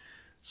me.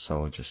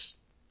 So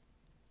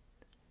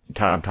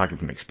I'm talking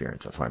from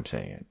experience. That's why I'm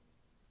saying it.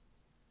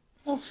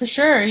 Oh, for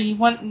sure.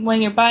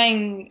 When you're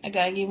buying a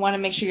gun, you want to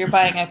make sure you're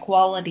buying a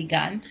quality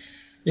gun.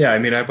 Yeah, I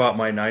mean, I bought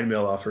my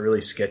 9mm off a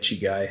really sketchy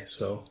guy,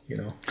 so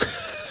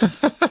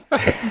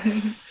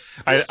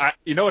I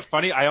you know what's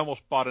funny? I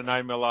almost bought a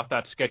 9mm off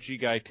that sketchy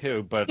guy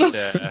too, but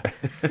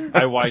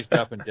I wised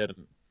up and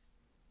didn't.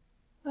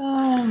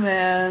 Oh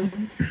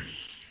man!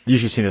 You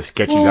should have seen the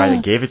sketchy guy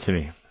that gave it to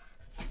me.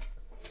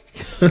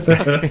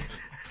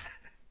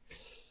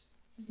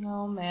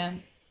 Oh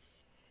man!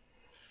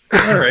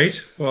 All right.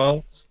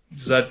 Well,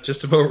 does that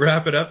just about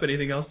wrap it up?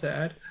 Anything else to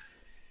add?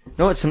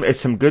 No, it's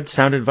some good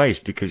sound advice,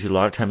 because a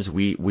lot of times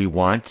we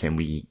want and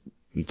we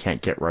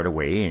can't get right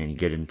away, and you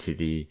get into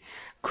the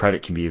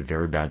credit can be a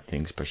very bad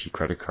thing, especially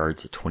credit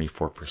cards at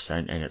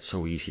 24%, and it's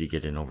so easy to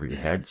get in over your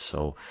head.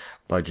 So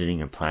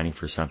budgeting and planning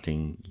for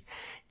something,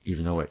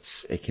 even though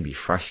it can be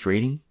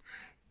frustrating,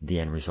 the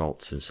end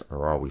results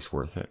are always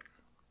worth it.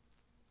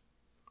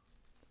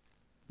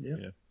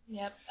 Yeah.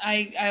 Yep.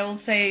 I will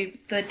say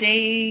the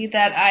day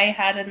that I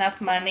had enough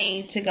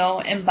money to go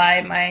and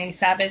buy my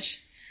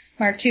Savage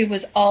Mark II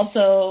was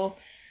also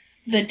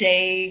the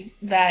day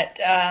that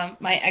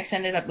my ex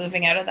ended up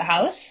moving out of the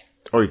house.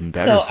 Or even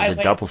better, so it's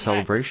a double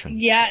celebration.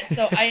 Yeah,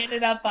 so I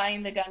ended up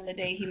buying the gun the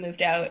day he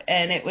moved out,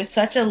 and it was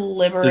such a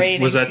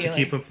liberating Was that feeling.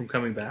 to keep him from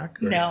coming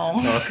back? Or?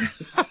 No.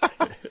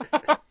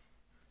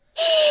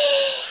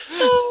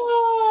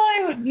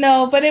 Oh.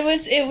 No, but it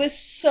was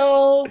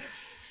so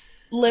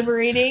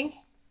liberating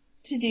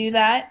to do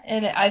that,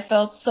 and I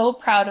felt so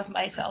proud of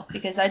myself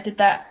because I did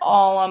that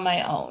all on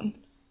my own,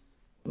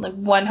 like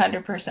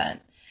 100%.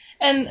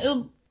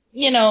 And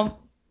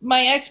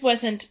my ex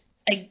wasn't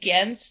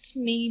against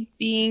me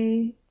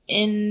being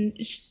in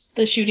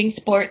the shooting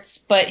sports,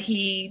 but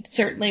he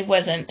certainly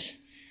wasn't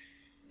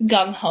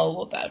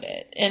gung-ho about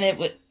it, and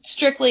it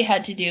strictly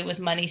had to do with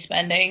money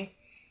spending.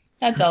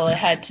 That's all it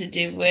had to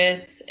do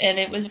with, and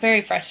it was very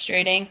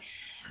frustrating.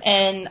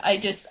 And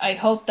I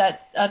hope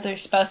that other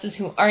spouses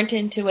who aren't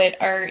into it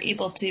are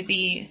able to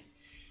be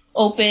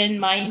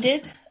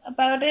open-minded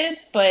about it,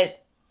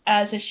 but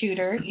as a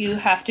shooter, you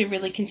have to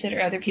really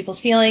consider other people's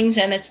feelings,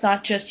 and it's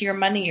not just your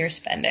money you're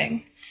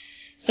spending.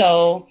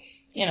 So,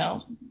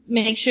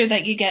 make sure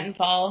that you get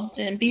involved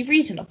and be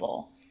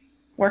reasonable.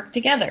 Work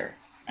together.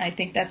 I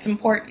think that's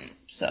important.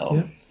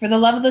 So, For the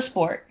love of the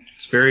sport.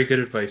 It's very good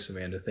advice,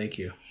 Amanda. Thank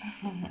you.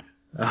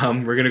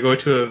 We're going to go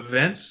to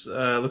events.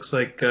 Looks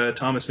like,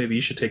 Thomas, maybe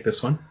you should take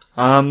this one.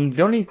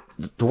 There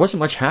wasn't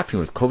much happening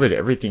with COVID.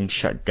 Everything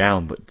shut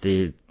down, but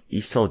the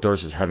East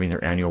Outdoors is having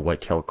their annual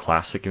Whitetail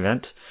Classic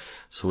event.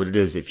 So what it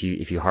is, if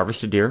you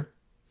harvest a deer,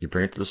 you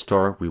bring it to the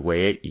store, we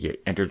weigh it, you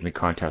get entered in the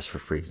contest for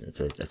free.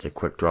 It's a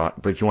quick draw.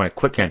 But if you want a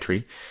quick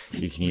entry,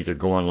 you can either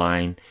go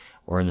online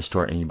or in the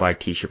store and you buy a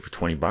t-shirt for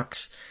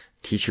 $20.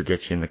 T-shirt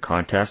gets you in the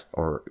contest,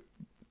 or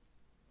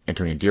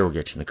entering a deer will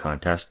get you in the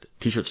contest.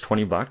 T-shirt's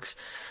 $20.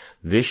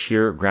 This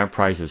year, grand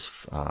prize is,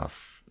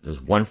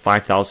 there's one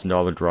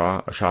 $5,000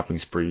 draw, a shopping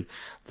spree.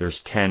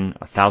 There's 10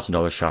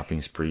 $1,000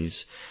 shopping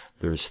sprees.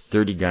 There's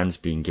 30 guns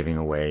being given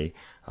away,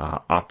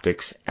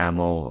 optics,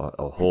 ammo,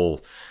 a whole,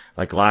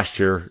 like last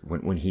year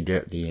when he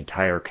did, the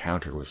entire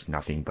counter was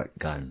nothing but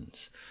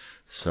guns.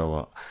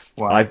 So,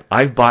 wow.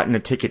 I've bought a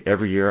ticket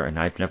every year and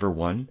I've never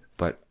won,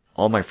 but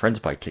all my friends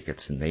buy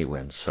tickets and they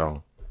win.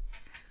 So,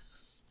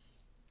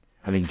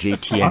 I think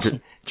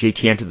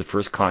JT entered the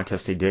first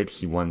contest they did.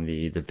 He won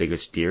the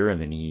biggest deer, and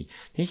then I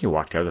think he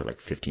walked out at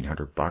like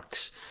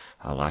 $1,500.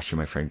 Last year,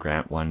 my friend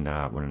Grant won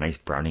a nice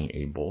Browning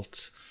A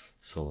bolt.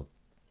 So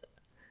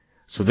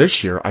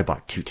this year, I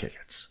bought 2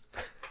 tickets.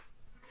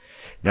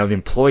 Now the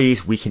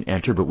employees, we can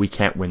enter, but we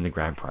can't win the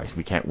grand prize.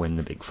 We can't win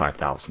the big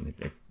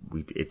 $5,000.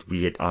 We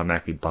get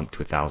automatically bumped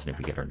to $1,000 if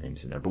we get our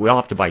names in there. But we all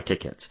have to buy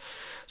tickets,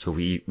 so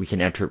we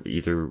can enter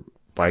either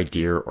buy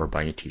deer or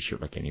buy a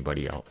T-shirt like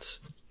anybody else.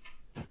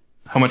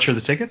 How much are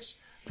the tickets?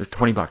 They're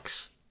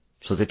 $20.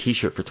 So it's a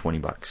T-shirt for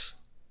 $20.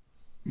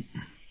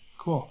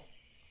 Cool.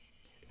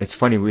 It's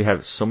funny, we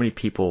have so many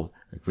people.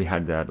 Like we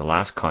had the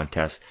last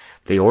contest.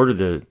 They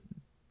ordered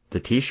the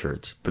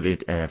T-shirts, but they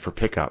for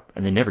pickup,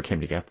 and they never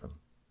came to get them.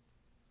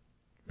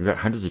 We've got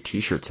hundreds of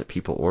T-shirts that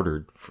people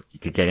ordered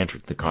to get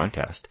entered in the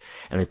contest,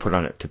 and they put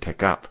on it to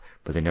pick up,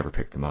 but they never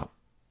picked them up.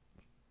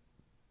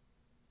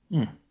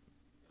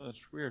 That's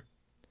weird.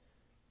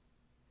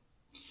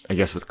 I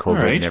guess with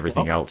COVID and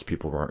everything else,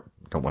 people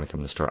don't want to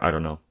come to the store. I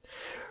don't know.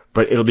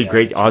 But it'll be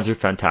great. The odds are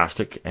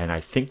fantastic. And I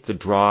think the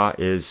draw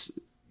is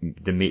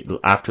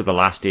after the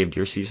last day of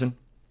deer season.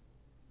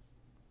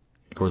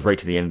 It goes right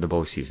to the end of the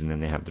bow season,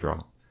 then they have the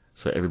draw.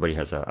 So everybody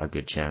has a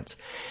good chance.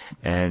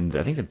 And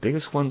I think the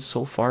biggest one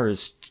so far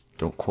is,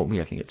 don't quote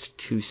me, I think it's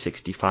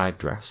 265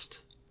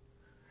 dressed.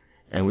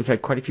 And we've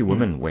had quite a few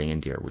women weighing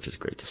in deer, which is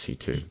great to see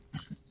too.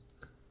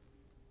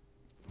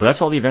 But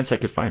that's all the events I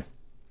could find.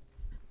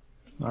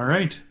 All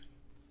right.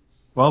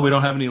 Well, we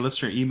don't have any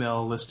listener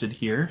email listed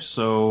here,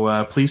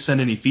 so please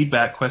send any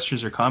feedback,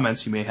 questions, or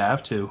comments you may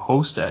have to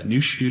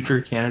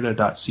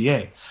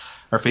host@newshootercanada.ca,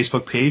 our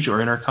Facebook page,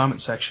 or in our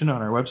comment section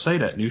on our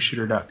website at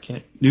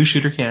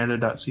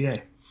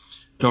newshootercanada.ca.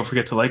 Don't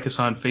forget to like us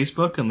on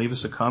Facebook and leave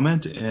us a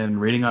comment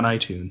and rating on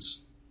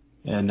iTunes.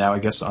 And now I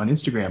guess on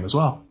Instagram as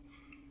well.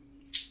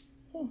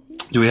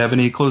 Do we have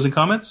any closing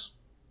comments?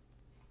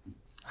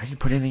 I didn't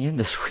put anything in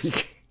this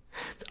week.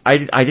 I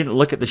didn't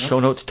look at the show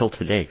notes till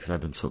today because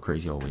I've been so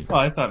crazy all week. Well,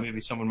 I thought maybe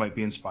someone might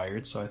be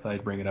inspired, so I thought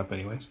I'd bring it up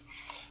anyways.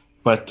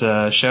 But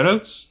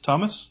shout-outs,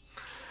 Thomas?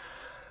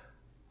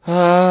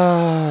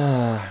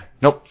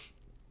 Nope.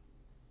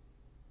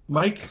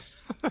 Mike?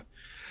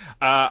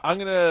 I'm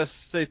going to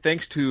say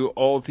thanks to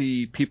all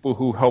the people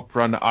who helped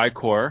run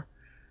ICOR,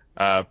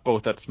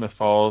 both at Smith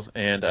Falls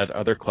and at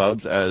other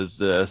clubs, as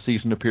the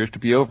season appears to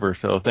be over.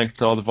 So thanks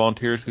to all the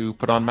volunteers who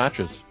put on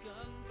matches.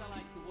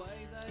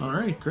 All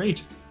right,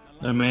 great.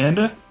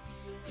 Amanda?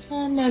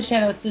 No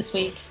shout-outs this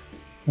week.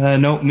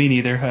 No, me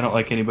neither. I don't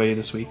like anybody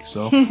this week.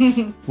 So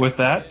with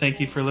that, thank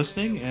you for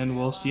listening, and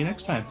we'll see you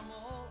next time.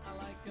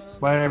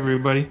 Bye,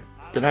 everybody.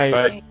 Good night.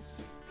 Bye.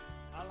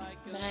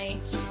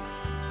 Night.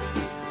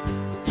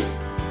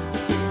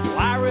 Well,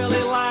 I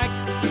really like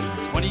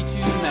 22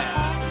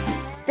 now.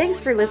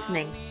 Thanks for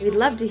listening. We'd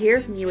love to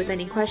hear from you with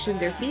any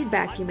questions or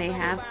feedback you may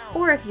have,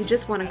 or if you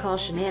just want to call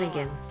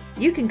shenanigans.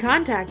 You can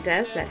contact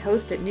us at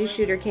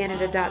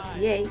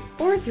host@newshootercanada.ca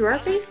or through our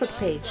Facebook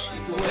page.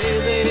 The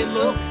way they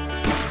look,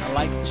 I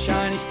like the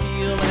shiny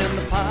steel and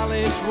the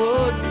polished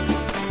wood.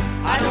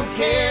 I don't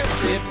care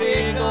if they're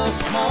big or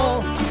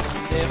small,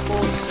 they're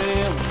for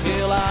sale.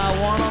 Hell, I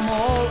want them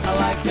all. I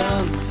like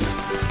guns.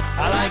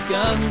 I like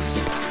guns.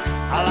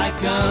 I like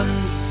guns.